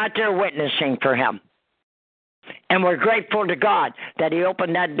 we were out there witnessing for him. And we're grateful to God that he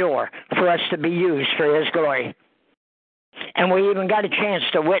opened that door for us to be used for his glory. And we even got a chance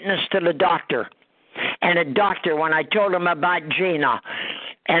to witness to the doctor. And the doctor, when I told him about Gina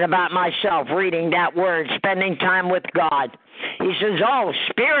and about myself reading that word, spending time with God, he says, oh,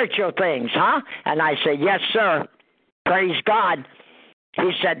 spiritual things, huh? And I said, yes, sir. Praise God.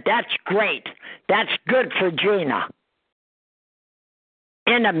 He said, that's great. That's good for Gina.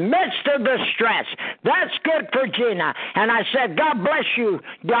 In the midst of the stress, that's good for Gina. And I said, God bless you,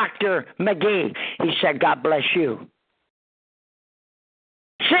 Dr. McGee. He said, God bless you.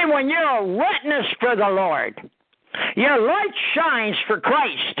 See, when you're a witness for the Lord, your light shines for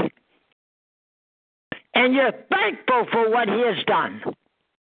Christ. And you're thankful for what he has done.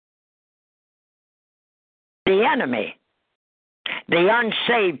 The enemy, the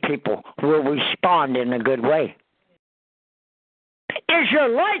unsaved people, will respond in a good way. Is your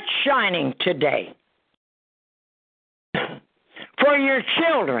light shining today? For your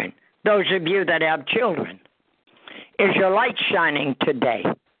children, those of you that have children, is your light shining today?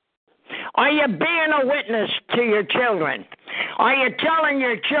 Are you being a witness to your children? Are you telling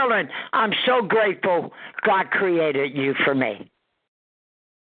your children, I'm so grateful God created you for me?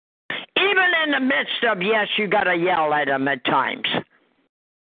 Even in the midst of, yes, you got to yell at them at times.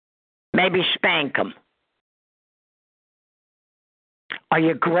 Maybe spank them. Are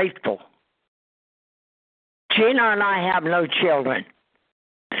you grateful? Gina and I have no children,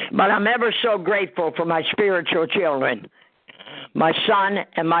 but I'm ever so grateful for my spiritual children, my son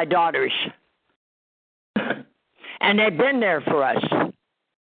and my daughters. And they've been there for us.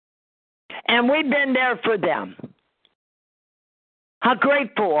 And we've been there for them. How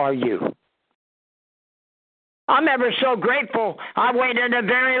grateful are you? I'm ever so grateful. I waited a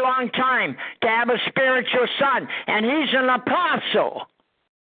very long time to have a spiritual son, and he's an apostle.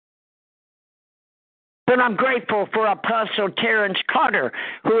 But I'm grateful for Apostle Terrence Carter,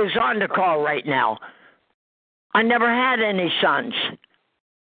 who is on the call right now. I never had any sons.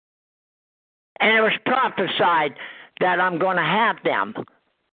 And it was prophesied that I'm going to have them.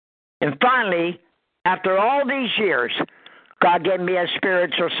 And finally, after all these years, God gave me a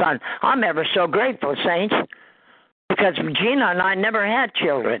spiritual son. I'm ever so grateful, saints. because Gina and I never had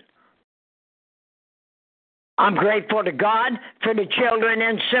children. I'm grateful to God for the Children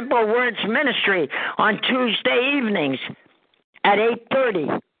in Simple Words ministry on Tuesday evenings at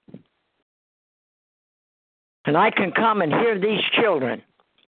 8:30. And I can come and hear these children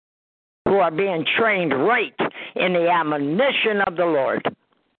who are being trained right in the admonition of the Lord.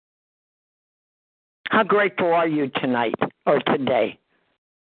 How grateful are you tonight or today?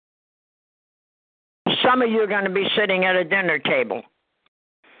 Some of you are going to be sitting at a dinner table.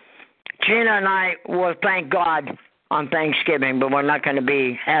 Gina and I will thank God on Thanksgiving, but we're not going to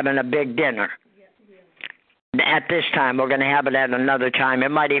be having a big dinner. At this time, we're going to have it at another time. It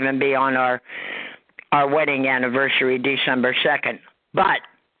might even be on our wedding anniversary, December 2nd. But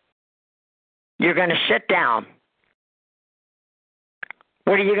you're going to sit down.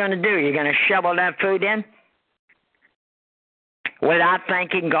 What are you going to do? You're going to shovel that food in without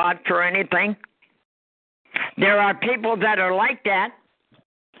thanking God for anything? There are people that are like that.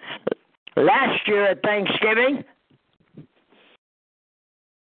 Last year at Thanksgiving,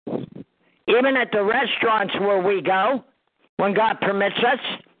 even at the restaurants where we go, when God permits us,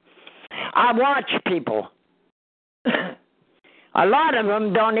 I watch people. A lot of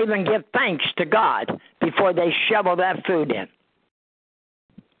them don't even give thanks to God before they shovel that food in.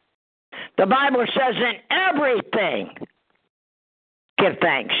 The Bible says in everything, give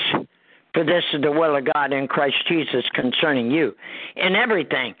thanks. For this is the will of God in Christ Jesus concerning you. In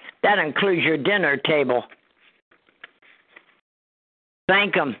everything. That includes your dinner table.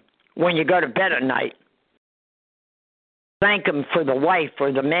 Thank Him when you go to bed at night. Thank Him for the wife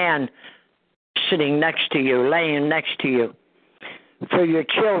or the man sitting next to you, laying next to you. For your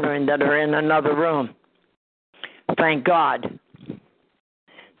children that are in another room. Thank God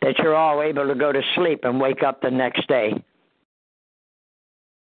that you're all able to go to sleep and wake up the next day.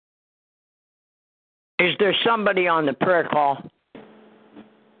 Is there somebody on the prayer call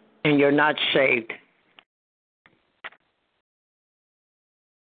and you're not saved?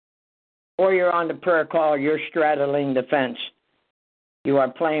 Or you're on the prayer call, you're straddling the fence. You are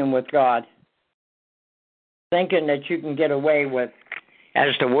playing with God, thinking that you can get away with, as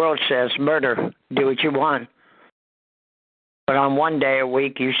the world says, murder. Do what you want. But on one day a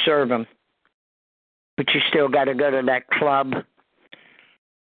week, you serve Him. But you still got to go to that club.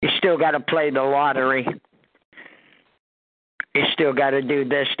 You still got to play the lottery. You still got to do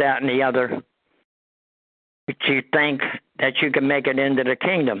this, that, and the other. But you think that you can make it into the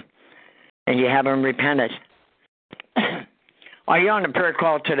kingdom, and you haven't repented. Are you on the prayer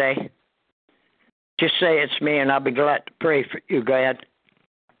call today? Just say it's me, and I'll be glad to pray for you. Go ahead.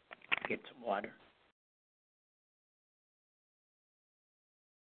 Get some water.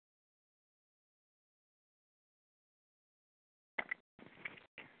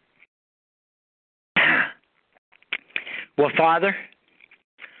 Well, Father,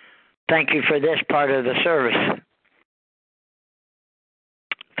 thank you for this part of the service.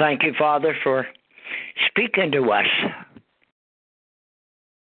 Thank you, Father, for speaking to us.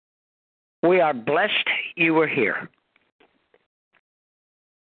 We are blessed you were here.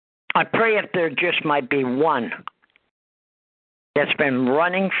 I pray if there just might be one that's been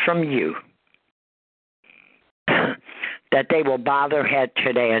running from you, that they will bow their head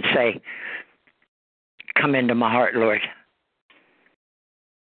today and say, come into my heart, Lord.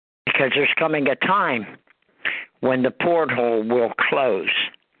 Because there's coming a time when the porthole will close.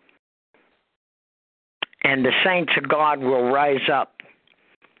 And the saints of God will rise up.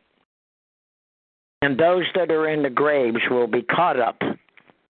 And those that are in the graves will be caught up.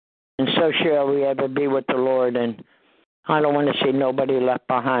 And so shall we ever be with the Lord. And I don't want to see nobody left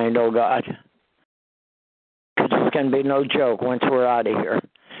behind, oh God. Because it's going to be no joke once we're out of here.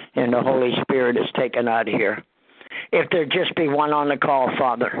 And the Holy Spirit is taken out of here. If there just be one on the call,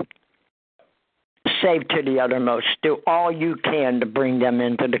 Father, save to the uttermost. Do all you can to bring them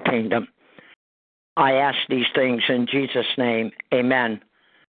into the kingdom. I ask these things in Jesus' name. Amen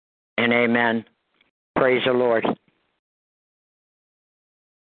and amen. Praise the Lord. I'm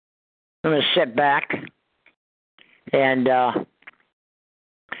going to sit back, and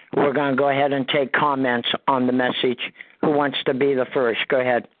we're going to go ahead and take comments on the message. Who wants to be the first? Go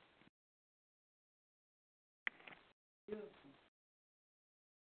ahead.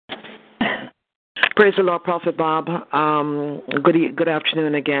 Praise the Lord, Prophet Bob. Good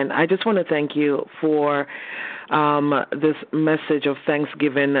afternoon again. I just want to thank you for this message of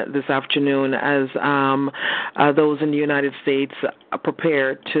Thanksgiving this afternoon as those in the United States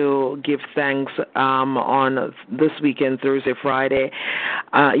prepare to give thanks on this weekend, Thursday, Friday.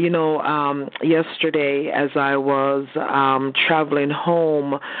 Yesterday, as I was traveling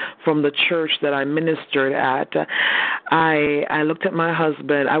home from the church that I ministered at, I looked at my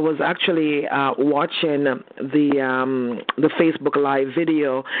husband. I was actually watching the Facebook Live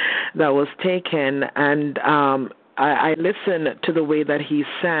video that was taken, and I listened to the way that he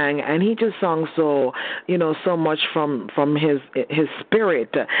sang, and he just sang so much from his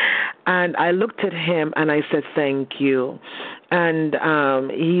spirit. And I looked at him and I said, "Thank you." And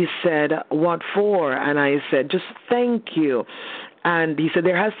he said, "What for?" And I said, "Just thank you." And he said,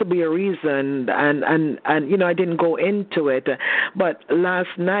 "There has to be a reason," and I didn't go into it. But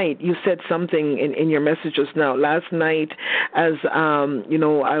last night, you said something in your message just now. Last night, as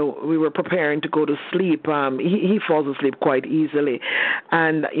we were preparing to go to sleep, he falls asleep quite easily,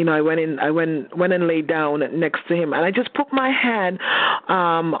 and I went and laid down next to him, and I just put my hand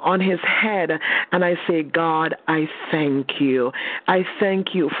on his head, and I say, "God, I thank you. I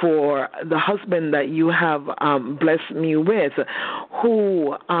thank you for the husband that you have blessed me with,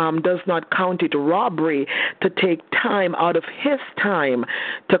 who does not count it robbery to take time out of his time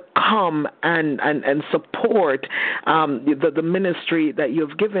to come and support the ministry that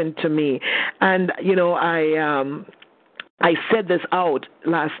you've given to me." And I said this out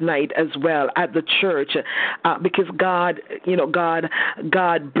last night as well at the church because God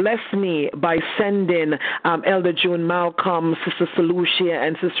blessed me by sending Elder June Malcolm, Sister Solucia,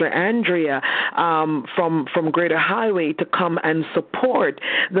 and Sister Andrea from Greater Highway to come and support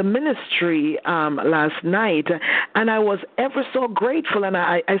the ministry last night, and I was ever so grateful, and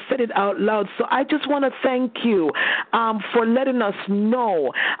I said it out loud. So I just want to thank you for letting us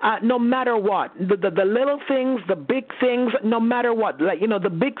know, no matter what, the little things, the big things, no matter what, the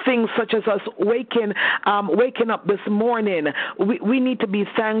big things such as us waking up this morning, we need to be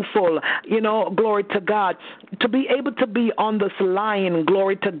thankful, glory to God, to be able to be on this line,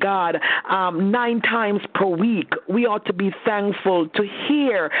 glory to God, 9 times per week. We ought to be thankful to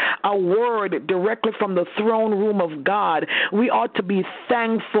hear a word directly from the throne room of God. We ought to be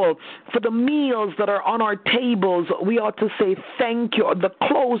thankful for the meals that are on our tables. We ought to say thank you. The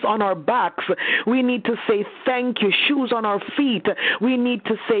clothes on our backs, we need to say thank you. Shoes on our feet, we need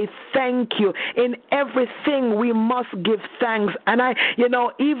to say thank you. In everything, we must give thanks. And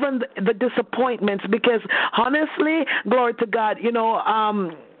even the disappointments, because honestly, glory to God,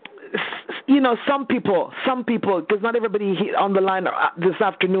 some people, because not everybody on the line this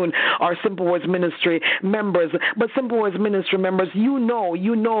afternoon are Simple Words Ministry members, but Simple Words Ministry members, a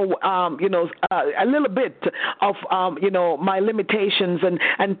little bit of, my limitations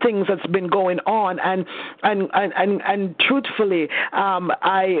and things that's been going on, and truthfully,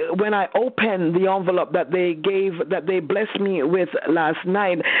 when I opened the envelope that they blessed me with last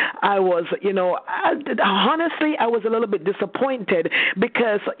night, I was, honestly, I was a little bit disappointed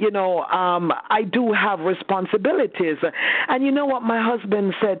because, I do have responsibilities. And you know what my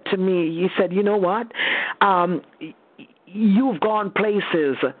husband said to me? He said, "You know what? You've gone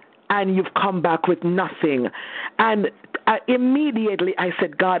places and you've come back with nothing." And immediately I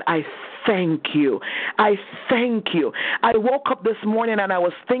said, "God, I thank you. I thank you." I woke up this morning and I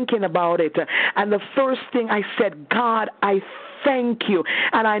was thinking about it. And the first thing I said, "God, I thank you.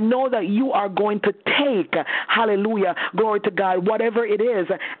 And I know that you are going to take, hallelujah, glory to God, whatever it is,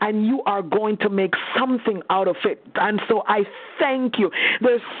 and you are going to make something out of it. And so I thank you."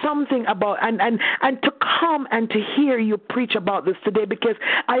 There's something about, and to come and to hear you preach about this today, because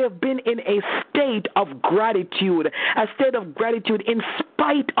I have been in a state of gratitude, in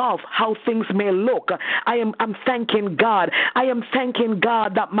spite of how things may look. I'm thanking God. I am thanking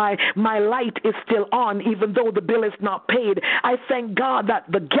God that my light is still on, even though the bill is not paid. I thank God that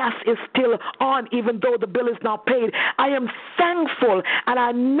the gas is still on, even though the bill is not paid. I am thankful, and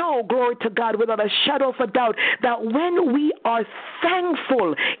I know, glory to God, without a shadow of a doubt, that when we are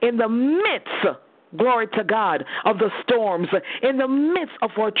thankful in the midst, glory to God, of the storms, in the midst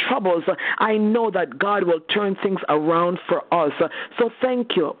of our troubles, I know that God will turn things around for us. So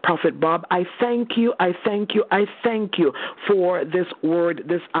thank you, Prophet Bob. I thank you. I thank you. I thank you for this word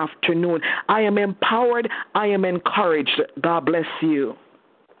this afternoon. I am empowered. I am encouraged. God bless you.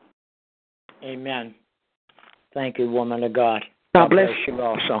 Amen. Thank you, woman of God. God bless you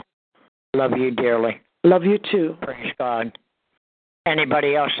also. Love you dearly. Love you too. Praise God.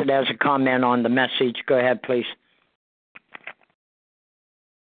 Anybody else that has a comment on the message, go ahead, please.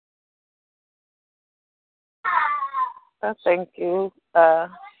 Thank you,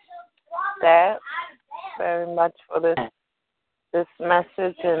 Dad. very much for this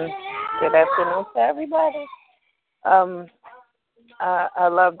message, and good afternoon to everybody. I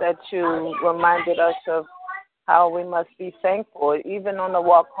love that you reminded us of how we must be thankful, even on the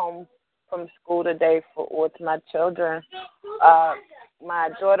walk home from school today with my children. My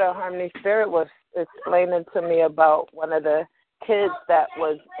daughter, Harmony Spirit, was explaining to me about one of the kids that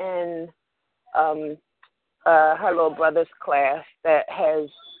was in her little brother's class that has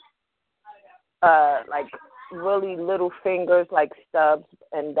like really little fingers like stubs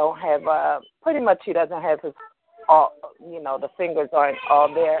and don't have pretty much he doesn't have his all, the fingers aren't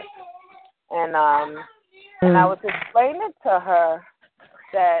all there. And I was explaining to her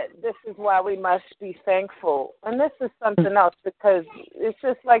that this is why we must be thankful. And this is something else, because it's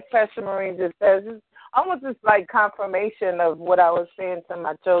just like Pastor Maureen just says, it's almost just like confirmation of what I was saying to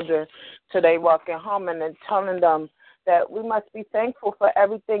my children today walking home, and then telling them that we must be thankful for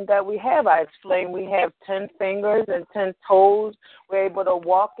everything that we have. I explained we have 10 fingers and 10 toes. We're able to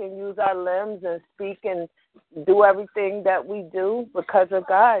walk and use our limbs and speak and do everything that we do because of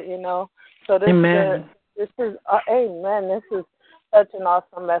God, So this Amen. This is amen. This is such an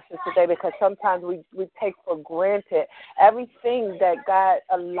awesome message today, because sometimes we take for granted everything that God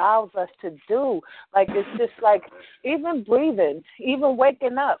allows us to do. Like, it's just like even breathing, even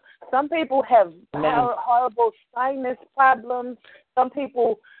waking up. Some people have horrible sinus problems. Some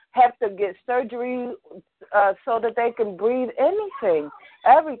people have to get surgery so that they can breathe. Everything,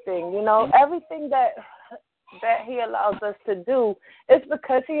 everything that he allows us to do is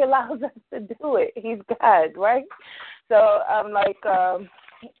because he allows us to do it. He's God, right? So I'm like,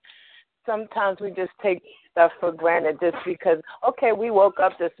 sometimes we just take stuff for granted just because, okay, we woke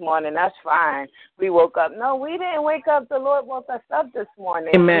up this morning, that's fine. We woke up. No, we didn't wake up. The Lord woke us up this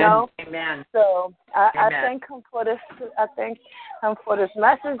morning. Amen. Amen. So I thank him for this. I thank him for this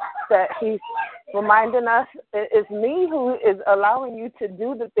message that he's reminding us it's me who is allowing you to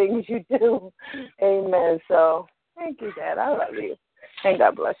do the things you do. Amen. So thank you, Dad. I love you. And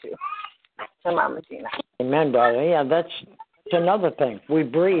God bless you. And Mama Gina. Amen, brother. Yeah, that's another thing. We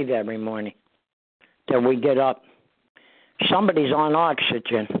breathe every morning till we get up. Somebody's on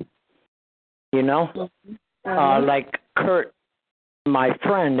oxygen, like Kurt, my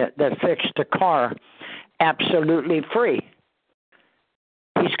friend that fixed the car, absolutely free.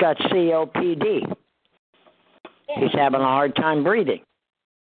 He's got COPD. He's having a hard time breathing.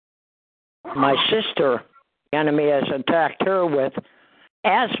 My sister, the enemy has attacked her with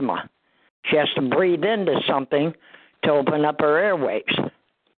asthma. She has to breathe into something to open up her airways.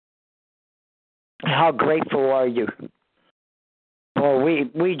 How grateful are you? Well,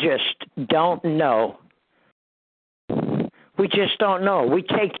 we just don't know. We just don't know. We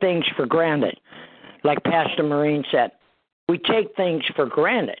take things for granted. Like Pastor Maureen said, we take things for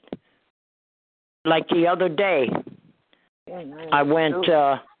granted. Like the other day, I went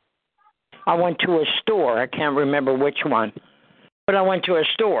to a store. I can't remember which one, but I went to a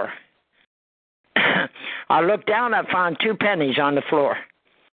store. I looked down, I found 2 pennies on the floor,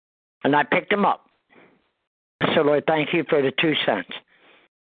 and I picked them up. So, Lord, thank you for the 2 cents.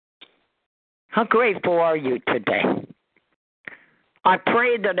 How grateful are you today? I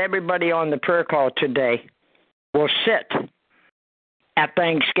pray that everybody on the prayer call today will sit at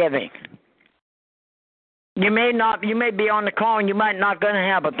Thanksgiving. You may be on the call and you might not going to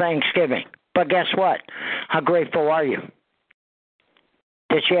have a Thanksgiving, but guess what? How grateful are you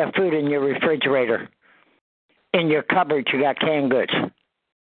that you have food in your refrigerator? In your cupboard, you got canned goods.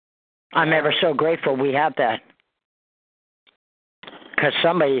 I'm ever so grateful we have that, because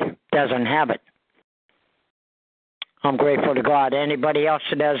somebody doesn't have it. I'm grateful to God. Anybody else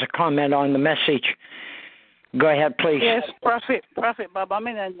that has a comment on the message, go ahead, please. Yes, Prophet Bob, I'm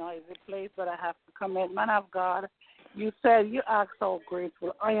in a noisy place, but I have to comment. Man of God, you said you are so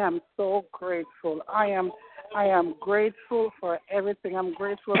grateful. I am so grateful. I am grateful for everything. I'm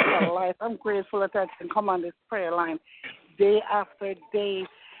grateful for life. I'm grateful that I can come on this prayer line day after day.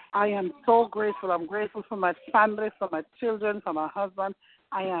 I am so grateful. I'm grateful for my family, for my children, for my husband.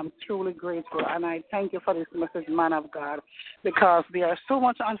 I am truly grateful, and I thank you for this message, man of God, because there are so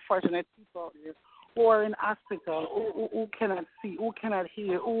much unfortunate people out there who are in hospital, who cannot see, who cannot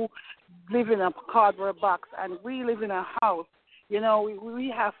hear, who live in a cardboard box, and we live in a house.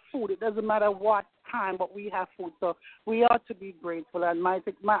 We have food. It doesn't matter what time, but we have food. So we ought to be grateful. And my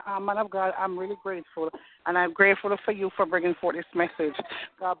man of God, I'm really grateful. And I'm grateful for you for bringing forth this message.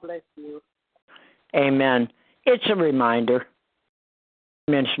 God bless you. Amen. It's a reminder,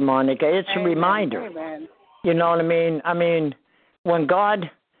 Miss Monica. It's a reminder. Amen. You know what I mean? I mean, when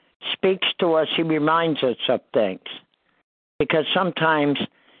God speaks to us, he reminds us of things. Because sometimes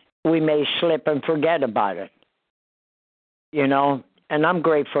we may slip and forget about it. You know, and I'm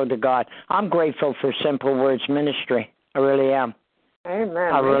grateful to God. I'm grateful for Simple Words Ministry. I really am.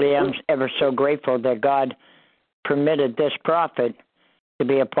 Amen. I really am ever so grateful that God permitted this prophet to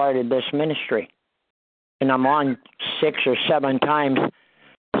be a part of this ministry. And I'm on 6 or 7 times,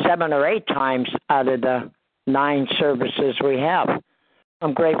 7 or 8 times out of the 9 services we have.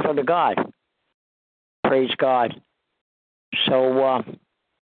 I'm grateful to God. Praise God. So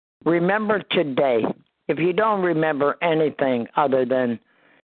remember today, if you don't remember anything other than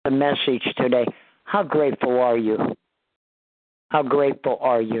the message today, how grateful are you? How grateful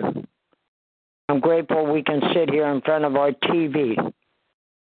are you? I'm grateful we can sit here in front of our TV.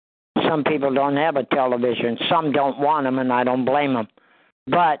 Some people don't have a television. Some don't want them, and I don't blame them.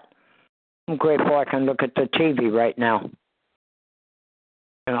 But I'm grateful I can look at the TV right now.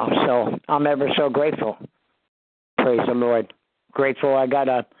 You know, so I'm ever so grateful. Praise the Lord. Grateful I got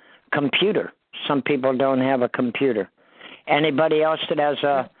a computer. Some people don't have a computer. Anybody else that has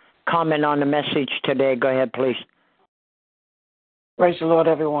a comment on the message today, go ahead, please. Praise the Lord,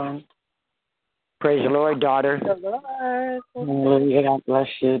 everyone. Praise the Lord, daughter. Praise the Lord. Hallelujah. God bless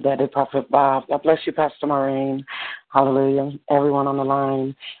you, Daddy Prophet Bob. God bless you, Pastor Maureen. Hallelujah. Everyone on the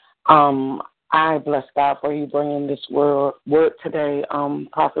line. I bless God for you bringing this word today,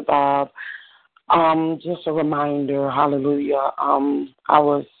 Prophet Bob. Just a reminder, hallelujah. I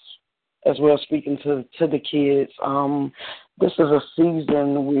was, as well, speaking to the kids. This is a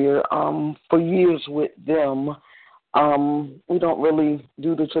season where, for years with them, we don't really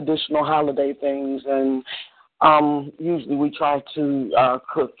do the traditional holiday things, and usually we try to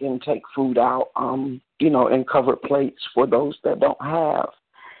cook and take food out, in covered plates for those that don't have.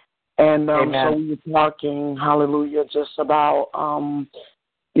 And so we were talking, hallelujah, just about,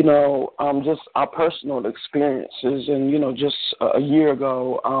 just our personal experiences. And, just a year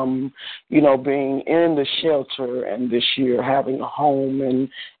ago, being in the shelter, and this year having a home and,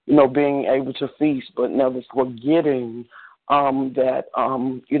 being able to feast, but never forgetting that,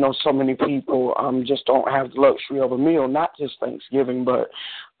 so many people just don't have the luxury of a meal, not just Thanksgiving, but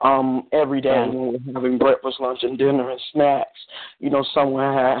every day when we're having breakfast, lunch, and dinner and snacks,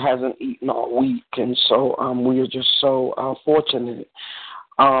 someone hasn't eaten all week. And so we are just so fortunate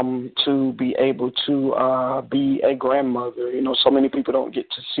to be able to be a grandmother. So many people don't get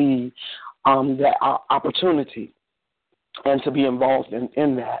to see that opportunity and to be involved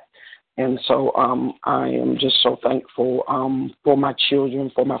in that. And so I am just so thankful for my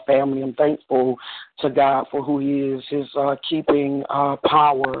children, for my family. I'm thankful to God for who He is, His keeping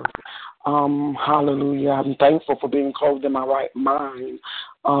power. Hallelujah. I'm thankful for being clothed in my right mind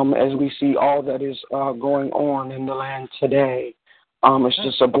as we see all that is going on in the land today. It's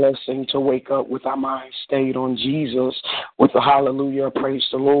just a blessing to wake up with our mind stayed on Jesus, with a hallelujah, praise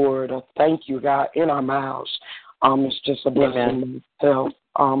the Lord. Thank you, God, in our mouths. It's just a blessing myself.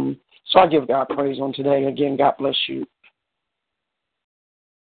 So I give God praise on today. Again, God bless you.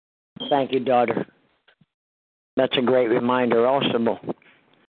 Thank you, daughter. That's a great reminder also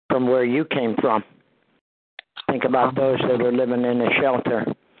from where you came from. Think about those that are living in a shelter,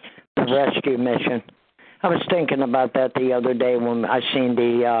 the rescue mission. I was thinking about that the other day when I seen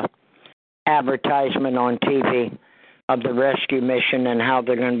the advertisement on TV of the rescue mission and how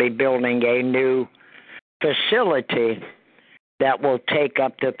they're going to be building a new facility that will take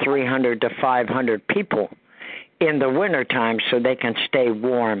up to 300 to 500 people in the wintertime so they can stay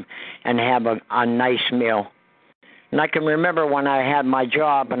warm and have a nice meal. And I can remember when I had my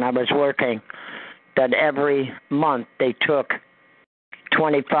job and I was working that every month they took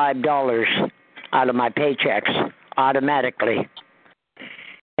 $25 out of my paychecks automatically.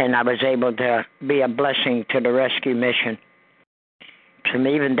 And I was able to be a blessing to the rescue mission. So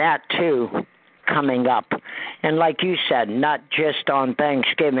even that, too, coming up. And like you said, not just on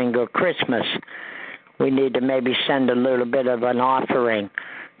Thanksgiving or Christmas. We need to maybe send a little bit of an offering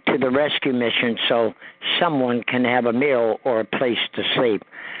to the rescue mission so someone can have a meal or a place to sleep.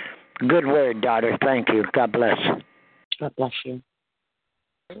 Good word, daughter. Thank you. God bless. God bless you.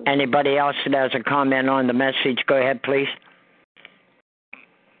 Anybody else that has a comment on the message, go ahead, please.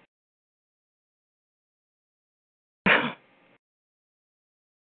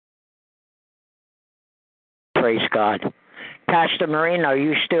 Praise God. Pastor Maureen, are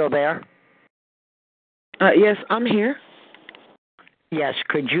you still there? Yes, I'm here. Yes,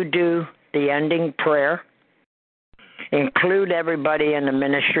 could you do the ending prayer? Include everybody in the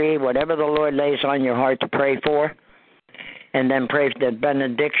ministry, whatever the Lord lays on your heart to pray for, and then pray for the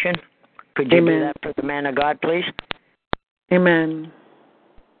benediction. Could you Amen. do that for the man of God, please? Amen.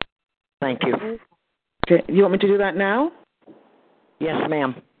 Thank you. Okay. You want me to do that now? Yes,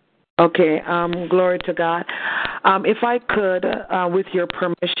 ma'am. Okay, glory to God. If I could, with your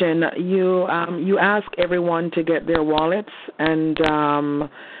permission, you ask everyone to get their wallets and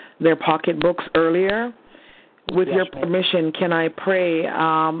their pocketbooks earlier. With your permission, can I pray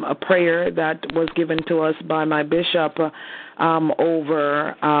a prayer that was given to us by my bishop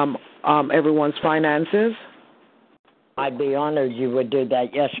over everyone's finances? I'd be honored you would do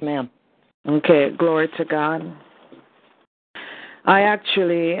that. Yes, ma'am. Okay, glory to God. I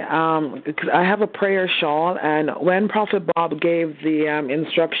actually, I have a prayer shawl, and when Prophet Bob gave the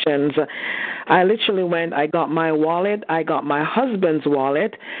instructions, I literally went, I got my wallet, I got my husband's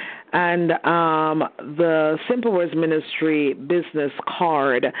wallet, and the Simple Words Ministry business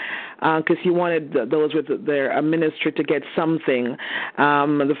card, because he wanted those with their ministry to get something.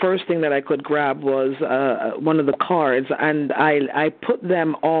 The first thing that I could grab was one of the cards, and I put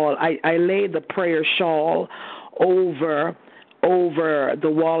them all, I laid the prayer shawl over the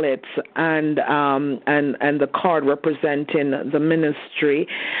wallets and the card representing the ministry.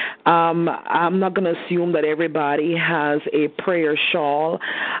 I'm not going to assume that everybody has a prayer shawl,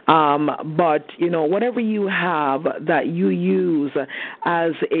 but whatever you have that you use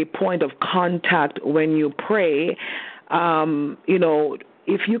as a point of contact when you pray,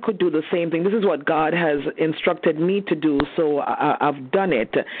 if you could do the same thing. This is what God has instructed me to do, so I've done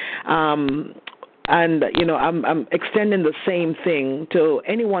it. And I'm extending the same thing to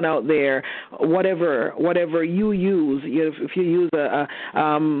anyone out there. Whatever you use, if you use a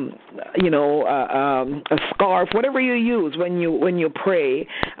scarf, whatever you use when you pray,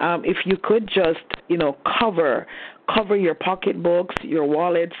 if you could just cover your pocketbooks, your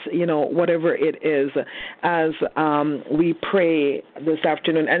wallets, whatever it is, as we pray this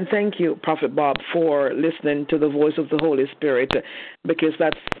afternoon. And thank you, Prophet Bob, for listening to the voice of the Holy Spirit, because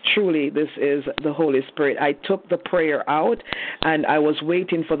this is the Holy Spirit. I took the prayer out, and I was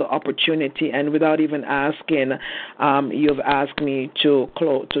waiting for the opportunity, and without even asking, you've asked me to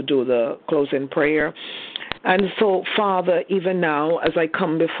do the closing prayer. And so, Father, even now, as I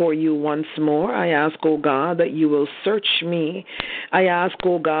come before you once more, I ask, oh God, that you will search me. I ask,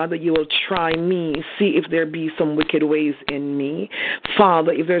 oh God, that you will try me, see if there be some wicked ways in me.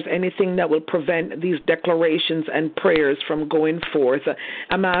 Father, if there's anything that will prevent these declarations and prayers from going forth,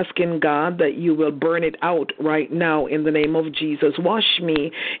 I'm asking, God, that you will burn it out right now in the name of Jesus. Wash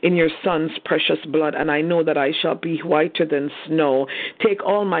me in your Son's precious blood, and I know that I shall be whiter than snow. Take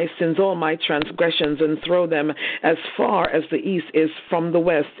all my sins, all my transgressions, and throw them as far as the east is from the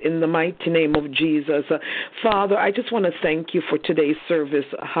west, in the mighty name of Jesus. Father, I just want to thank you for today's service.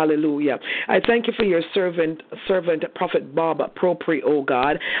 Hallelujah. I thank you for your servant Prophet Bob Propri, oh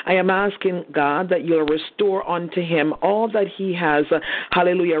God. I am asking, God, that you'll restore unto him all that he has,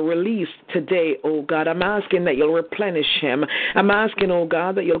 hallelujah, released today, oh God. I'm asking that you'll replenish him. I'm asking, oh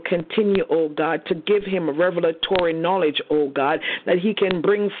God, that you'll continue, oh God, to give him revelatory knowledge, oh God, that he can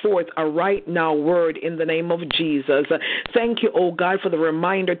bring forth a right now word in the name of Jesus. Thank you, oh God, for the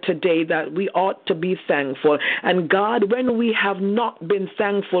reminder today that we ought to be thankful. And God, when we have not been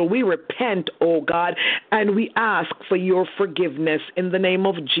thankful, we repent, oh God, and we ask for your forgiveness in the name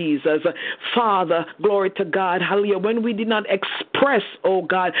of Jesus. Father, glory to God, hallelujah. When we did not express, oh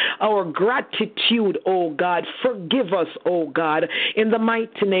God, our gratitude, oh God, forgive us, oh God, in the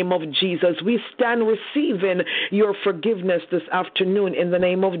mighty name of Jesus. We stand receiving your forgiveness this afternoon in the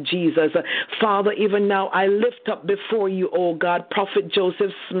name of Jesus. Father, even now I lift up before you, oh God, Prophet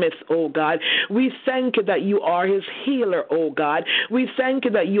Joseph Smith, oh God. We thank you that you are his healer, oh God. We thank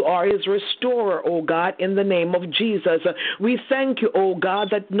you that you are his restorer, oh God, in the name of Jesus. We thank you, oh God,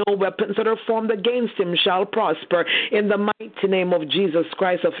 that no weapons that are formed against him shall prosper in the mighty name of Jesus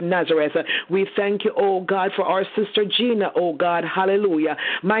Christ of Nazareth. We thank you, oh God, for our sister Gina, oh God, hallelujah.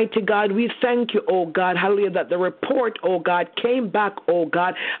 Mighty God, we thank you, oh God, hallelujah, that the report, oh God, came back, oh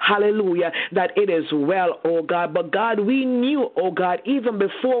God, hallelujah, that it is well, oh God. But God, we knew, oh God, even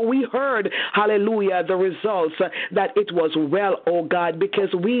before we heard, hallelujah, the results, that it was well, oh God,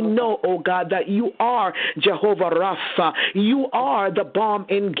 because we know, oh God, that you are Jehovah Rapha. You are the balm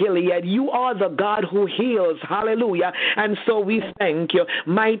in Gilead. You are the God who heals, hallelujah. And so we thank you,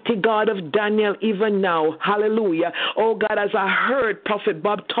 mighty God of Daniel, even now, hallelujah. Oh God, as I heard Prophet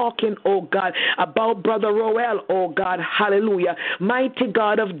Bob talking, oh God, about Brother Roel, oh God, hallelujah. Mighty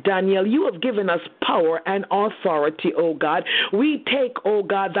God of Daniel, you have given us power power and authority, oh God. We take, oh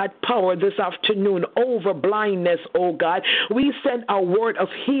God, that power this afternoon over blindness, oh God. We send a word of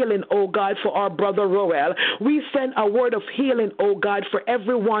healing, oh God, for our brother Roel. We send a word of healing, oh God, for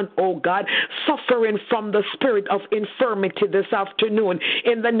everyone, oh God, suffering from the spirit of infirmity this afternoon.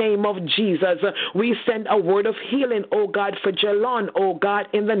 In the name of Jesus, we send a word of healing, oh God, for Jelon, oh God,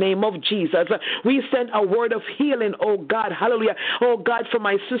 in the name of Jesus. We send a word of healing, oh God, hallelujah, oh God, for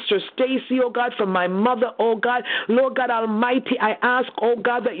my sister Stacy, oh God, for my mother, oh God. Lord God Almighty, I ask, oh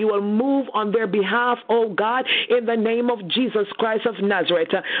God, that you will move on their behalf, oh God, in the name of Jesus Christ of Nazareth.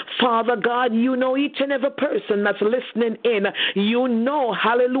 Father God, you know each and every person that's listening in. You know,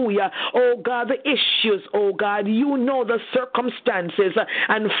 hallelujah, oh God, the issues, oh God. You know the circumstances.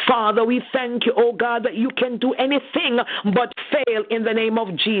 And Father, we thank you, oh God, that you can do anything but fail in the name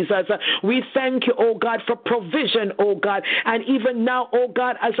of Jesus. We thank you, oh God, for provision, oh God. And even now, oh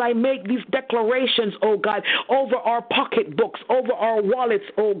God, as I make these declarations, oh God, over our pocketbooks, over our wallets,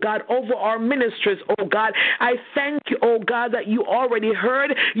 oh God, over our ministries, oh God, I thank you, oh God, that you already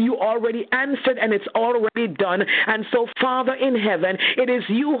heard, you already answered, and it's already done. And so, Father in heaven, it is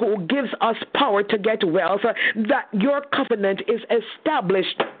you who gives us power to get wealth, that your covenant is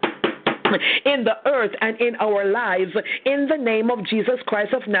established in the earth and in our lives, in the name of Jesus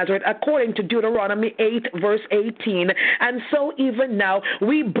Christ of Nazareth, according to Deuteronomy 8 verse 18. And so even now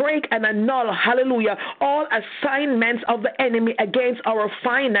we break and annul, hallelujah, all assignments of the enemy against our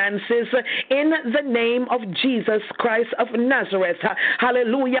finances in the name of Jesus Christ of Nazareth.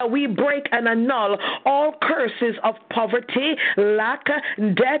 Hallelujah. We break and annul all curses of poverty, lack,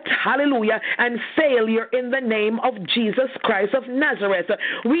 debt, hallelujah, and failure in the name of Jesus Christ of Nazareth.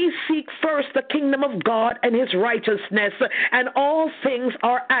 We seek first the kingdom of God and his righteousness, and all things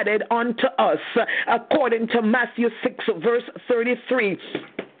are added unto us, according to Matthew 6 verse 33.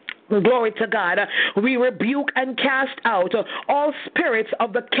 Glory to God. We rebuke and cast out all spirits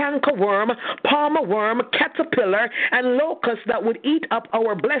of the cankerworm, palmer worm, caterpillar, and locust that would eat up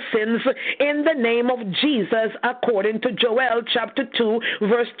our blessings in the name of Jesus, according to Joel chapter 2,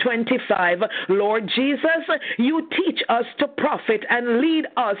 verse 25. Lord Jesus, you teach us to profit and lead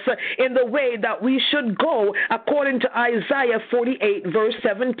us in the way that we should go, according to Isaiah 48, verse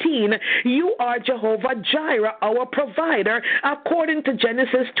 17. You are Jehovah Jireh, our provider, according to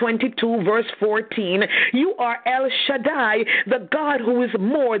Genesis 22, verse 14. You are El Shaddai, the God who is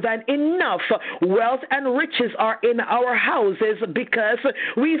more than enough. Wealth and riches are in our houses because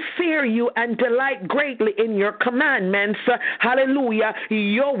we fear you and delight greatly in your commandments. Hallelujah.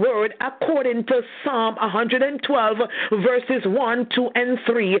 Your word, according to Psalm 112, verses 1, 2, and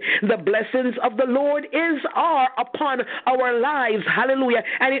 3. The blessings of the Lord are upon our lives. Hallelujah.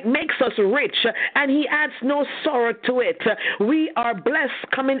 And it makes us rich, and he adds no sorrow to it. We are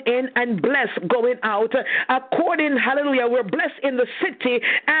blessed coming in and blessed going out. According, hallelujah, we're blessed in the city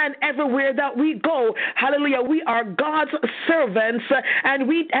and everywhere that we go. Hallelujah, we are God's servants, and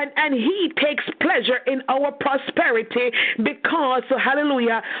he takes pleasure in our prosperity because,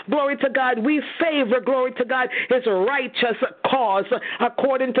 hallelujah, glory to God, we favor, glory to God, his righteous cause,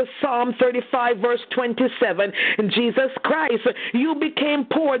 according to Psalm 35, verse 27. Jesus Christ, you became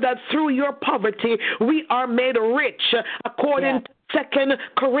poor that through your poverty we are made rich, according to 2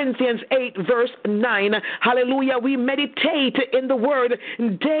 Corinthians 8, verse 9. Hallelujah. We meditate in the word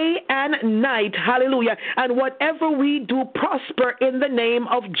day and night. Hallelujah. And whatever we do prosper in the name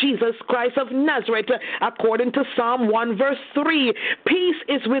of Jesus Christ of Nazareth, according to Psalm 1, verse 3. Peace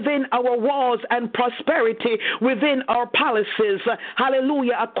is within our walls and prosperity within our palaces.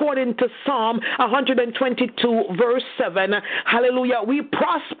 Hallelujah. According to Psalm 122, verse 7. Hallelujah. We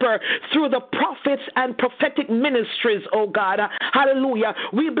prosper through the prophets and prophetic ministries, oh God. Hallelujah.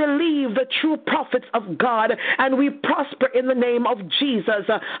 We believe the true prophets of God, and we prosper in the name of Jesus.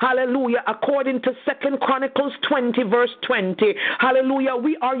 Hallelujah. According to 2 Chronicles 20, verse 20. Hallelujah.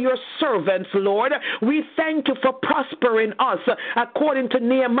 We are your servants, Lord. We thank you for prospering us, according to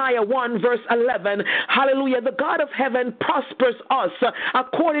Nehemiah 1, verse 11. Hallelujah. The God of heaven prospers us,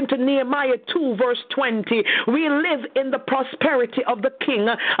 according to Nehemiah 2, verse 20. We live in the prosperity of the King,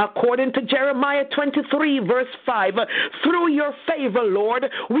 according to Jeremiah 23, verse 5. Through your favor, Lord,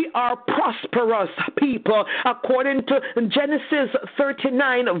 we are prosperous people, according to Genesis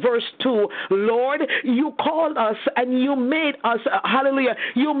 39, verse 2. Lord, you called us and you made us, hallelujah,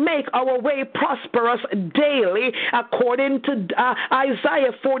 you make our way prosperous daily, according to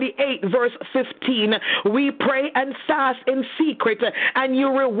Isaiah 48, verse 15. We pray and fast in secret, and you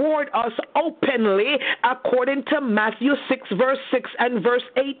reward us openly, according to Matthew 6, verse 6 and verse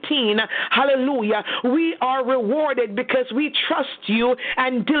 18. Hallelujah. We are rewarded because we trust trust you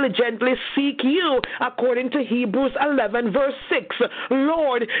and diligently seek you, according to Hebrews 11, verse 6.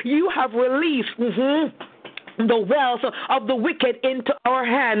 Lord, you have released the wealth of the wicked into our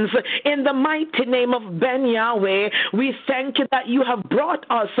hands. In the mighty name of Ben Yahweh, we thank you that you have brought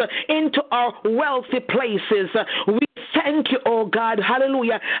us into our wealthy places. We thank you, oh God.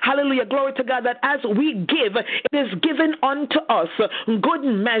 Hallelujah. Hallelujah. Glory to God, that as we give, it is given unto us. Good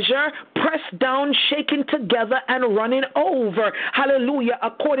measure, pressed down, shaken together, and running over. Hallelujah.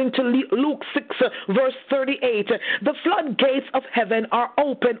 According to Luke 6, verse 38, the floodgates of heaven are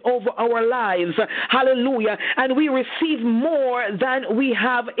open over our lives. Hallelujah. And we receive more than we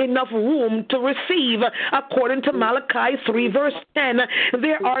have enough room to receive. According to Malachi 3, verse 10,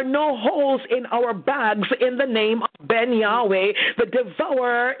 there are no holes in our bags in the name of Ben Yahweh. The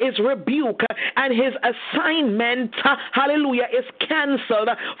devourer is rebuked and his assignment, hallelujah, is canceled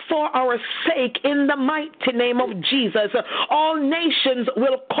for our sake in the mighty name of Jesus. All nations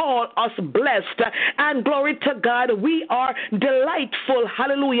will call us blessed, and glory to God, we are delightful.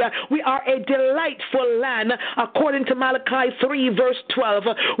 Hallelujah. We are a delightful land. According to Malachi 3, verse 12,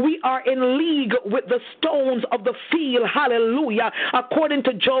 we are in league with the stones of the field. Hallelujah. According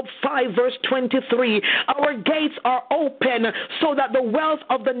to Job 5, verse 23, our gates are open so that the wealth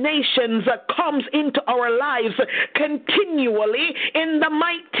of the nations comes into our lives continually in the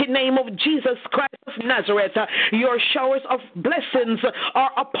mighty name of Jesus Christ of Nazareth. Your showers of blessings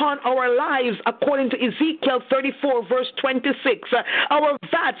are upon our lives, according to Ezekiel 34, verse 26. Our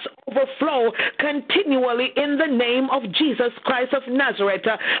vats overflow continually in the name of Jesus Christ of Nazareth.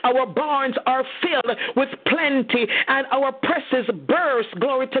 Our barns are filled with plenty, and our presses burst,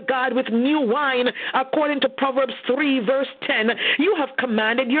 glory to God, with new wine, according to Proverbs 3, verse 10. You have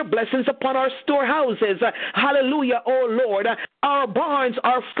commanded your blessings upon our storehouses. Hallelujah, O Lord. Our barns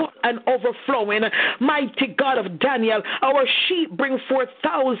are full and overflowing. Mighty God of Daniel, our sheep bring forth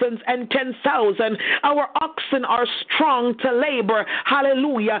thousands and 10,000. Our oxen are strong to labor.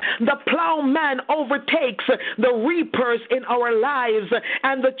 Hallelujah. The plowman overtakes the reapers in our lives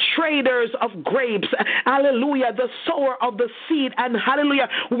and the traders of grapes. Hallelujah. The sower of the seed. And hallelujah,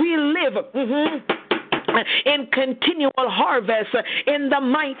 we live in continual harvest in the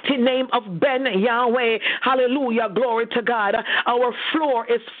mighty name of Ben Yahweh. Hallelujah. Glory to God. Our floor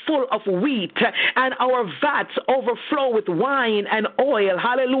is full of wheat and our vats overflow with wine and oil.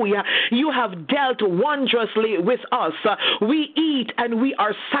 Hallelujah. You have dealt wondrously with us. We eat and we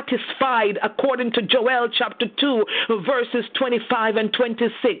are satisfied, according to Joel chapter 2, verses 25 and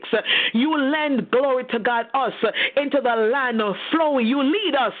 26. You lend, glory to God, us into the land flowing. You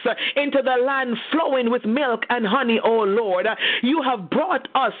lead us into the land flowing with milk and honey, O Lord. You have brought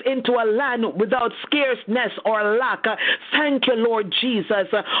us into a land without scarceness or lack. Thank you, Lord Jesus.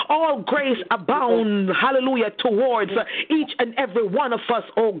 All grace abound, hallelujah, towards each and every one of us,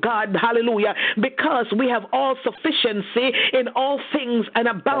 O God, hallelujah, because we have all sufficiency in all things and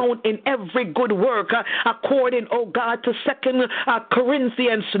abound in every good work, according, O God, to 2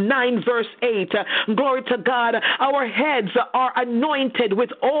 Corinthians 9, verse 8. Glory to God. Our heads are anointed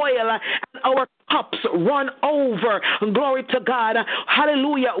with oil and our cups run over. Glory to God.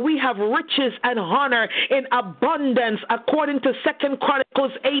 Hallelujah. We have riches and honor in abundance, according to 2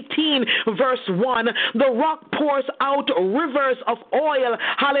 Chronicles 18, verse 1. The rock pours out rivers of oil.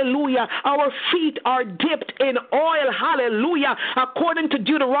 Hallelujah. Our feet are dipped in oil. Hallelujah. According to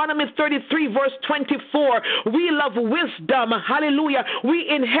Deuteronomy 33, verse 24. We love wisdom. Hallelujah. We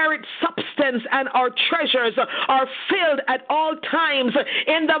inherit substance and our treasures are filled at all times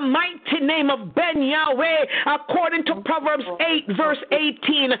in the mighty name of Ben Yahweh, according to Proverbs 8, verse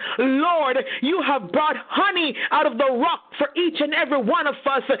 18. Lord, you have brought honey out of the rock for each and every one of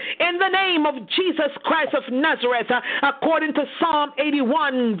us in the name of Jesus Christ of Nazareth, according to Psalm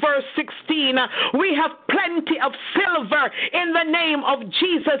 81, verse 16. We have plenty of silver in the name of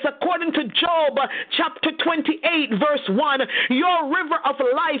Jesus, according to Job chapter 28, verse 1. Your river of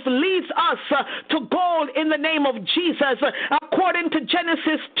life leads us to gold in the name of Jesus, according to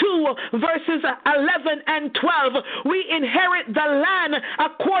Genesis 2, verses 11 and 12. We inherit the land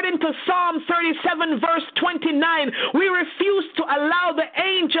according to Psalm 37, verse 29. We refuse to allow the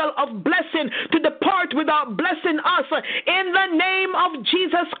angel of blessing to depart without blessing us. In the name of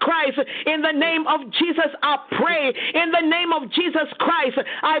Jesus Christ, in the name of Jesus, I pray. In the name of Jesus Christ,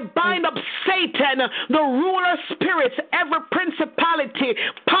 I bind up Satan, the ruler spirits, every principality,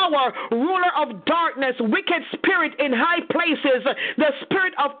 power, ruler of darkness, wicked spirit in high places, the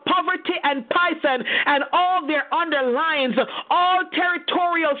spirit of poverty and python and all their underlines, all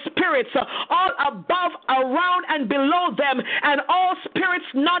territorial spirits, all above, around, and below them, and all spirits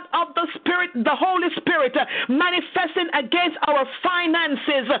not of the Spirit, the Holy Spirit. spirit manifesting against our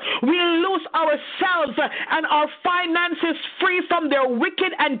finances. We loose ourselves and our finances free from their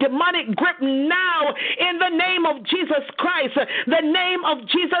wicked and demonic grip now in the name of Jesus Christ. The name of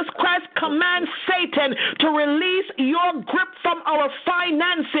Jesus Christ commands Satan to release your grip from our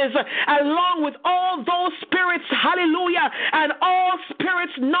finances along with all those spirits, hallelujah, and all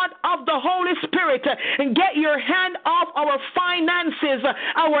spirits not of the Holy Spirit. And get your hand off our finances,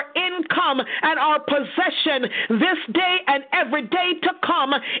 our income, and our possession this day and every day to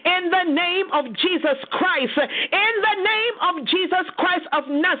come in the name of Jesus Christ. In the name of Jesus Christ of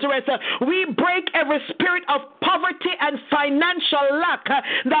Nazareth, we break every spirit of poverty and financial lack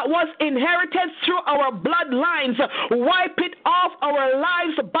that was inherited through our bloodlines. Wipe it off our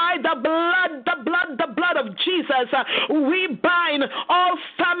lives by the blood of Jesus. We bind all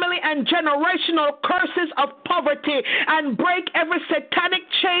family and generational curses of poverty and break every satanic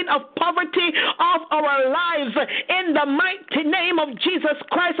chain of poverty off our lives in the mighty name of Jesus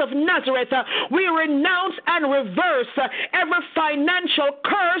Christ of Nazareth. We renounce and reverse every financial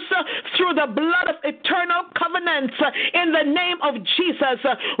curse through the blood of eternal covenants in the name of Jesus.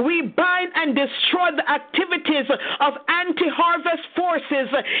 We bind and destroy the activities of anti-harvest forces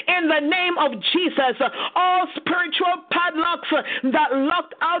in the name of Jesus. All spiritual padlocks that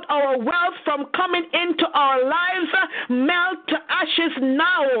locked out our wealth from coming into our lives melt to ashes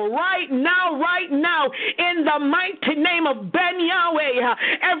now, right now, in the mighty name of Ben Yahweh.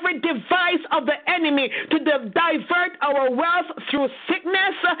 Every device of the enemy to divert our wealth through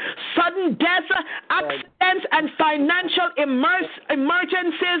sickness, sudden death, accidents, and financial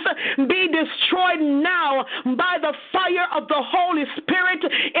emergencies be destroyed now by the fire of the Holy Spirit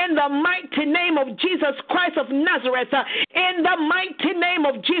in the mighty name of Jesus Christ of Nazareth. In the mighty name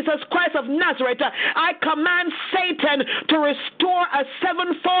of Jesus Christ of Nazareth, I command Satan to restore a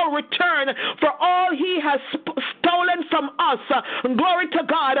sevenfold return for all he has stolen from us. Glory to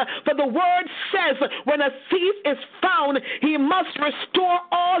God. For the word says, when a thief is found, he must restore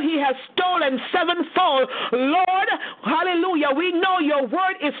all he has stolen sevenfold. Lord, hallelujah, we know your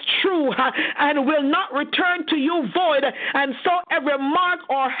word is true and will not return to you void. And so every mark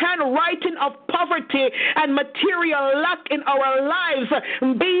or handwriting of poverty and material lack in our lives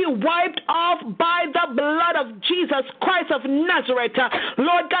be wiped off by the blood of Jesus Christ of Nazareth.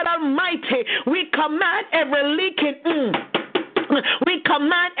 Lord God Almighty, we command every leaking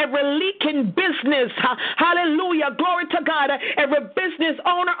business, hallelujah, glory to God, every business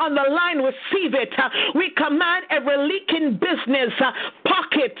owner on the line receive it. We command every leaking business,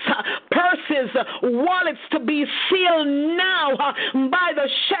 pockets, purses, wallets to be sealed now by the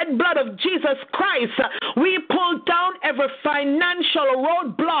shed blood of Jesus Christ. We pull down every financial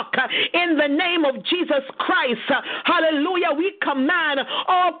roadblock in the name of Jesus Christ. Hallelujah. We command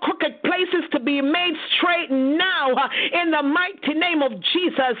all crooked places to be made straight now in the mighty name of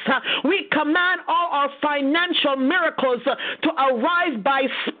Jesus. We command all our financial miracles to arrive by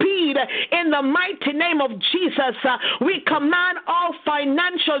speed in the mighty name of Jesus. We command all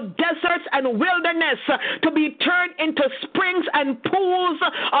financial deserts and wilderness to be turned into springs and pools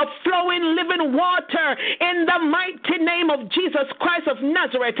of flowing living water in the mighty name of Jesus Christ of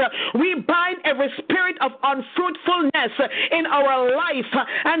Nazareth. We bind every spirit of unfruitfulness in our life,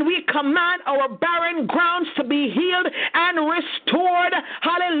 and we command our barren grounds to be healed and restored.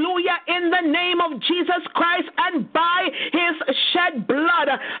 Hallelujah, in the name of Jesus Christ, and by his shed blood.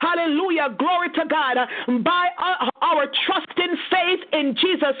 Hallelujah, glory to God. By our trust in faith in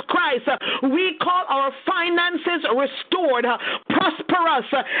Jesus Christ, we call our finances restored,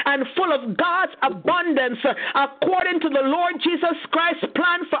 prosperous, and full of God's abundance according to the Lord Jesus Christ's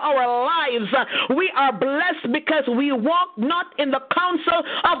plan for our lives. We are blessed because we walk not in the counsel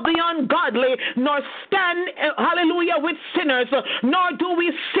of the ungodly, nor stand, hallelujah, with sinners, nor do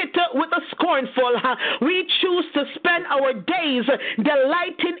we sit with the scornful. We choose to spend our days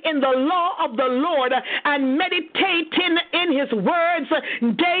delighting in the law of the Lord and meditating in his words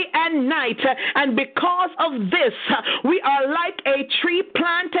day and night. And because of this, we are like a tree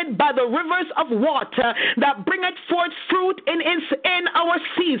planted by the rivers of water that bringeth forth fruit in our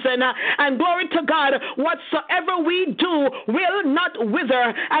season. And glory to God, whatsoever we do will not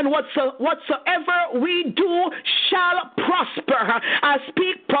wither, and whatsoever we do shall prosper. I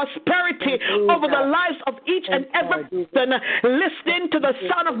speak prosperity over the lives of each and every person listening to the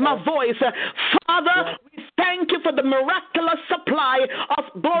sound of my voice. Father, we thank you for the miraculous supply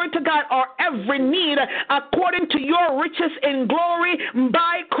of, glory to God, our every need according to your riches in glory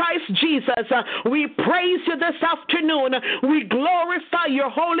by Christ Jesus. We praise you this afternoon. We glorify your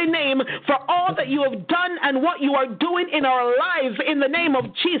holy name for all that you have done and what you are doing in our lives in the name of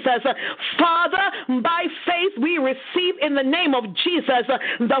Jesus. Father, by faith we receive in the name of Jesus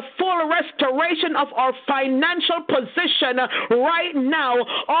the full restoration of our financial position right now.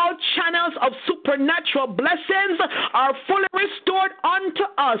 All channels of supernatural blessings are fully restored unto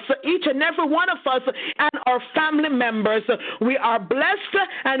us, each and every one of us and our family members. We are blessed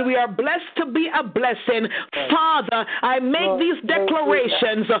and we are blessed to be a blessing. Father, I make these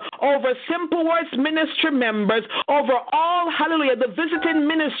declarations over Simple Words Ministry members, over all, hallelujah, the visiting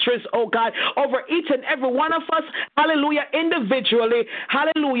ministries, oh God, over each and every one of us, hallelujah, individually,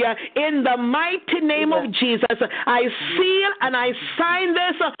 hallelujah, in the mighty name of Jesus. I seal and I sign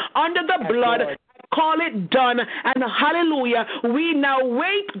this under the blood. Call it done, and hallelujah, we now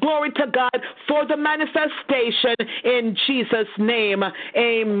wait, glory to God, for the manifestation in Jesus' name.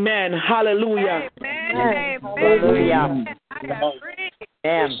 Amen. Hallelujah. Amen. Hallelujah.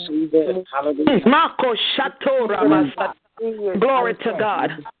 Amen. Marco Shatora. Glory to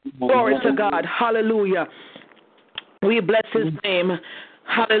God. Glory to God. Hallelujah. We bless his name.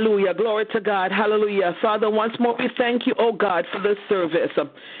 Hallelujah. Glory to God. Hallelujah. Father, once more we thank you, oh God, for this service.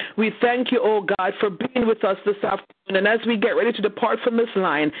 We thank you, oh God, for being with us this afternoon. And as we get ready to depart from this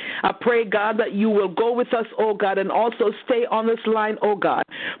line, I pray, God, that you will go with us, oh God, and also stay on this line, oh God.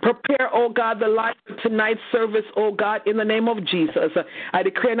 Prepare, oh God, the line for tonight's service, oh God, in the name of Jesus. I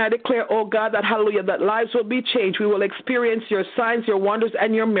declare and I declare, oh God, that hallelujah, that lives will be changed. We will experience your signs, your wonders,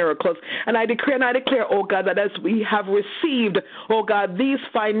 and your miracles. And I declare and I declare, oh God, that as we have received, oh God, these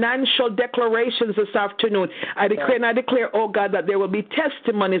financial declarations this afternoon, I declare and I declare, oh God, that there will be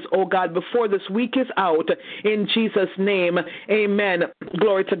testimonies, oh God, before this week is out. In Jesus' name, amen.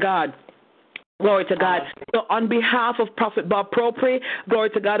 Glory to God. Glory to God. So on behalf of Prophet Bob Propri, glory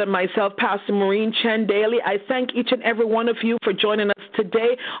to God, and myself, Pastor Maureen Chen Daly, I thank each and every one of you for joining us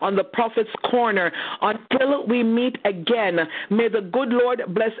today on the Prophet's Corner. Until we meet again, may the good Lord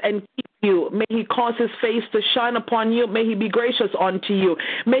bless and keep you. May he cause his face to shine upon you. May he be gracious unto you.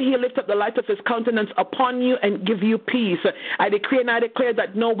 May he lift up the light of his countenance upon you and give you peace. I decree and I declare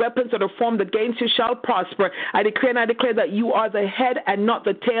that no weapons that are formed against you shall prosper. I decree and I declare that you are the head and not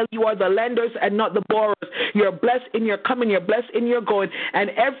the tail. You are the lenders and not the borrowers. You're blessed in your coming. You're blessed in your going.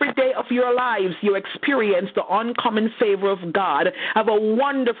 And every day of your lives, you experience the uncommon favor of God. Have a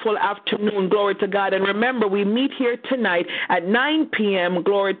wonderful afternoon. Glory to God. And remember, we meet here tonight at 9 p.m.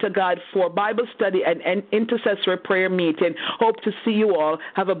 Glory to God for Bible study and intercessory prayer meeting. Hope to see you all.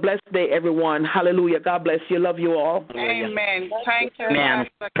 Have a blessed day, everyone. Hallelujah. God bless you. Love you all. Amen. Thank you. Amen.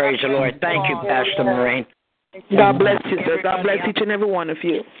 Praise the Lord. Thank you, Pastor Maureen. God bless you, sir. God bless each and every one of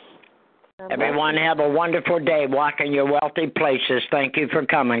you. Everyone have a wonderful day. Walk in your wealthy places. Thank you for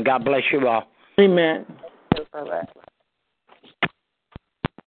coming. God bless you all. Amen. Bye-bye.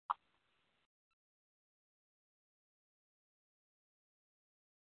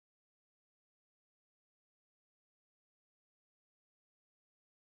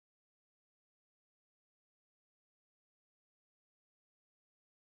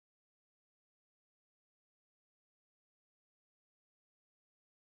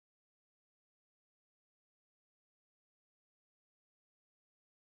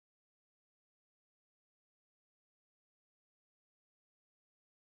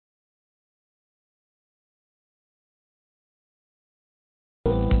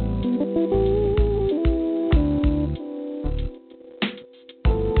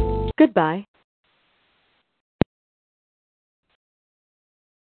 Goodbye.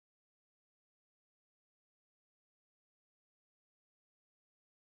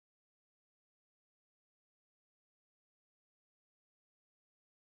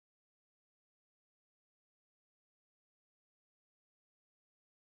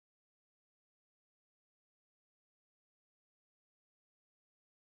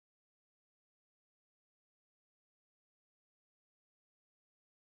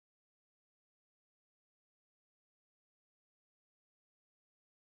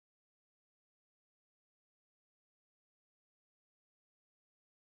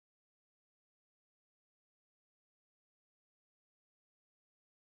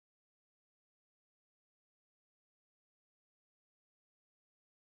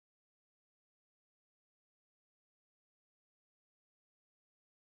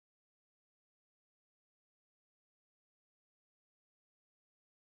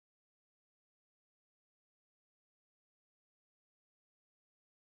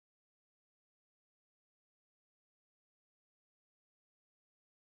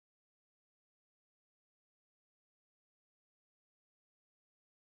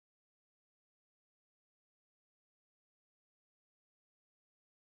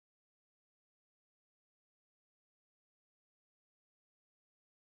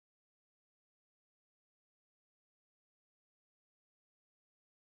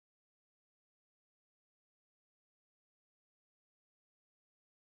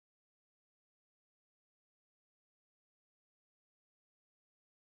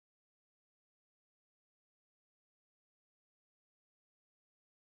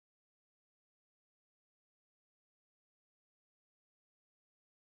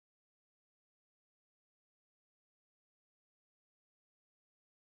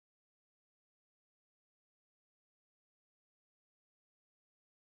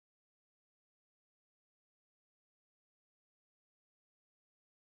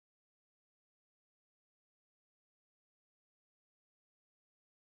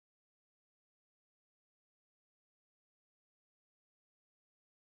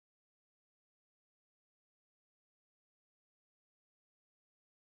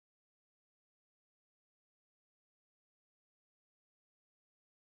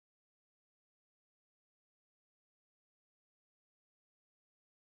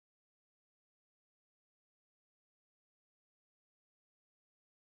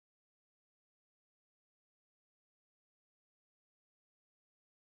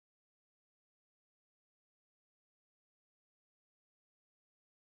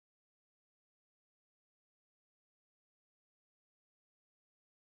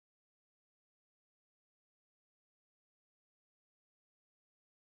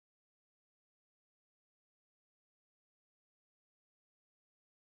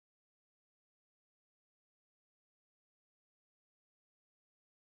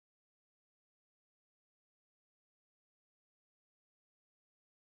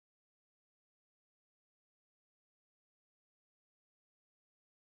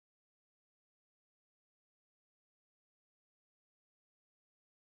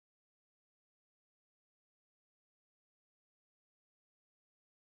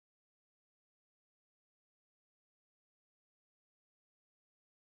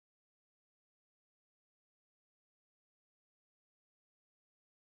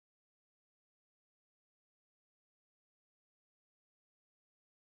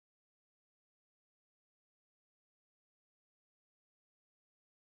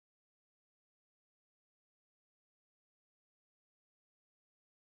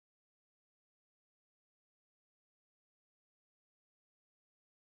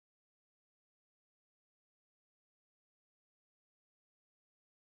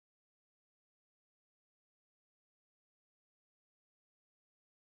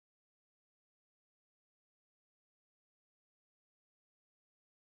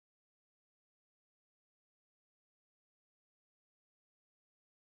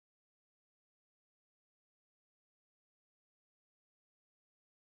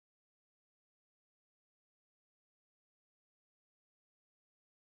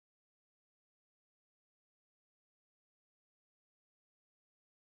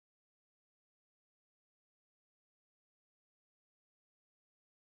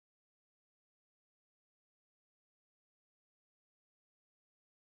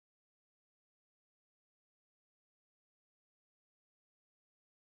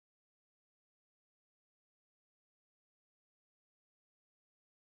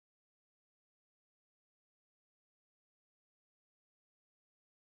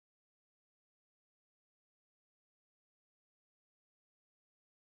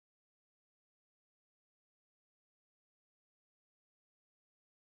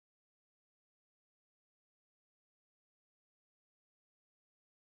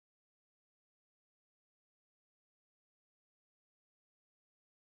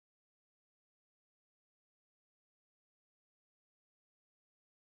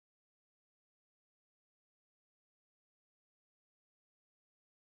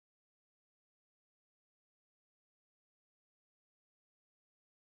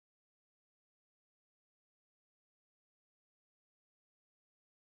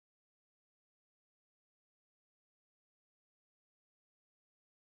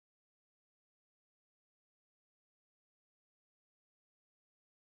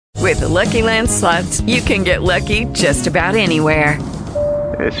 With the Lucky Land Slots, you can get lucky just about anywhere.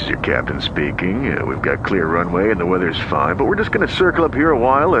 This is your captain speaking. We've got clear runway and the weather's fine, but we're just going to circle up here a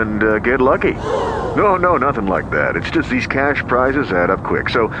while and get lucky. No, nothing like that. It's just these cash prizes add up quick.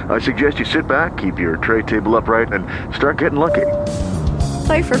 So I suggest you sit back, keep your tray table upright, and start getting lucky.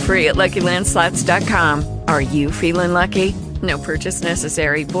 Play for free at LuckyLandSlots.com. Are you feeling lucky? No purchase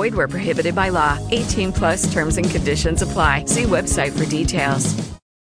necessary. Void where prohibited by law. 18+ terms and conditions apply. See website for details.